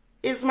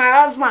 It's my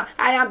husband.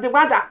 I am the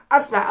one that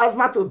asked my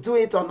husband to do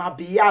it on her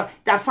behalf.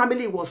 That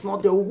family was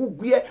not the who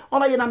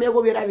ona ye na me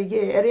go be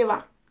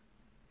river.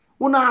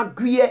 Una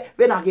agwie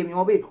when I give me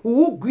obe.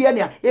 Who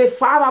gwe e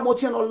far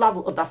about no love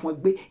or that for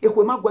gbe. E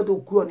ko ma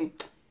gwedo guoni.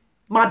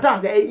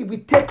 Madam, it will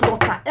take long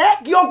time.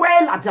 Your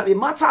way ladder be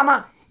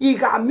matana.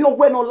 Iga mi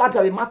ogwe no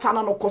ladder be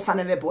matana no kosa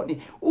na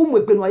everybody.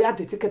 Umwe no ya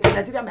de ticket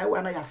Nigeria me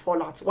we na ya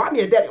fall out. Wa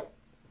me dere.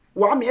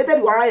 Wa me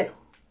dere wa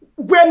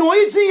gwe no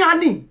izzy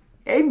ani.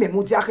 Me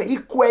mudiake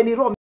ikwe ni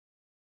ro.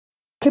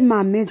 Okay,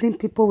 my amazing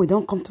people, we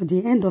don't come to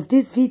the end of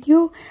this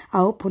video. I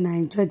hope you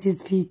enjoyed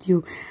this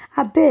video.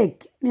 I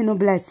beg, me no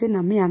blessing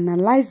na me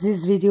analyze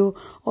this video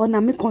or na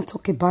me can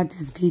talk about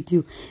this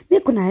video. Me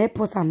gonna help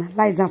us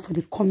analyze them for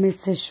the comment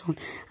section.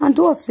 And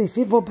do us a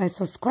favor by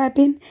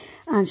subscribing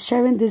and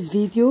sharing this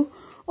video.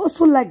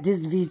 Also like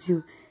this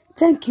video.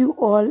 Thank you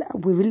all.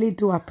 We really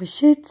do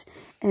appreciate.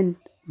 And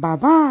bye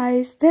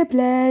bye. Stay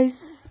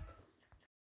blessed.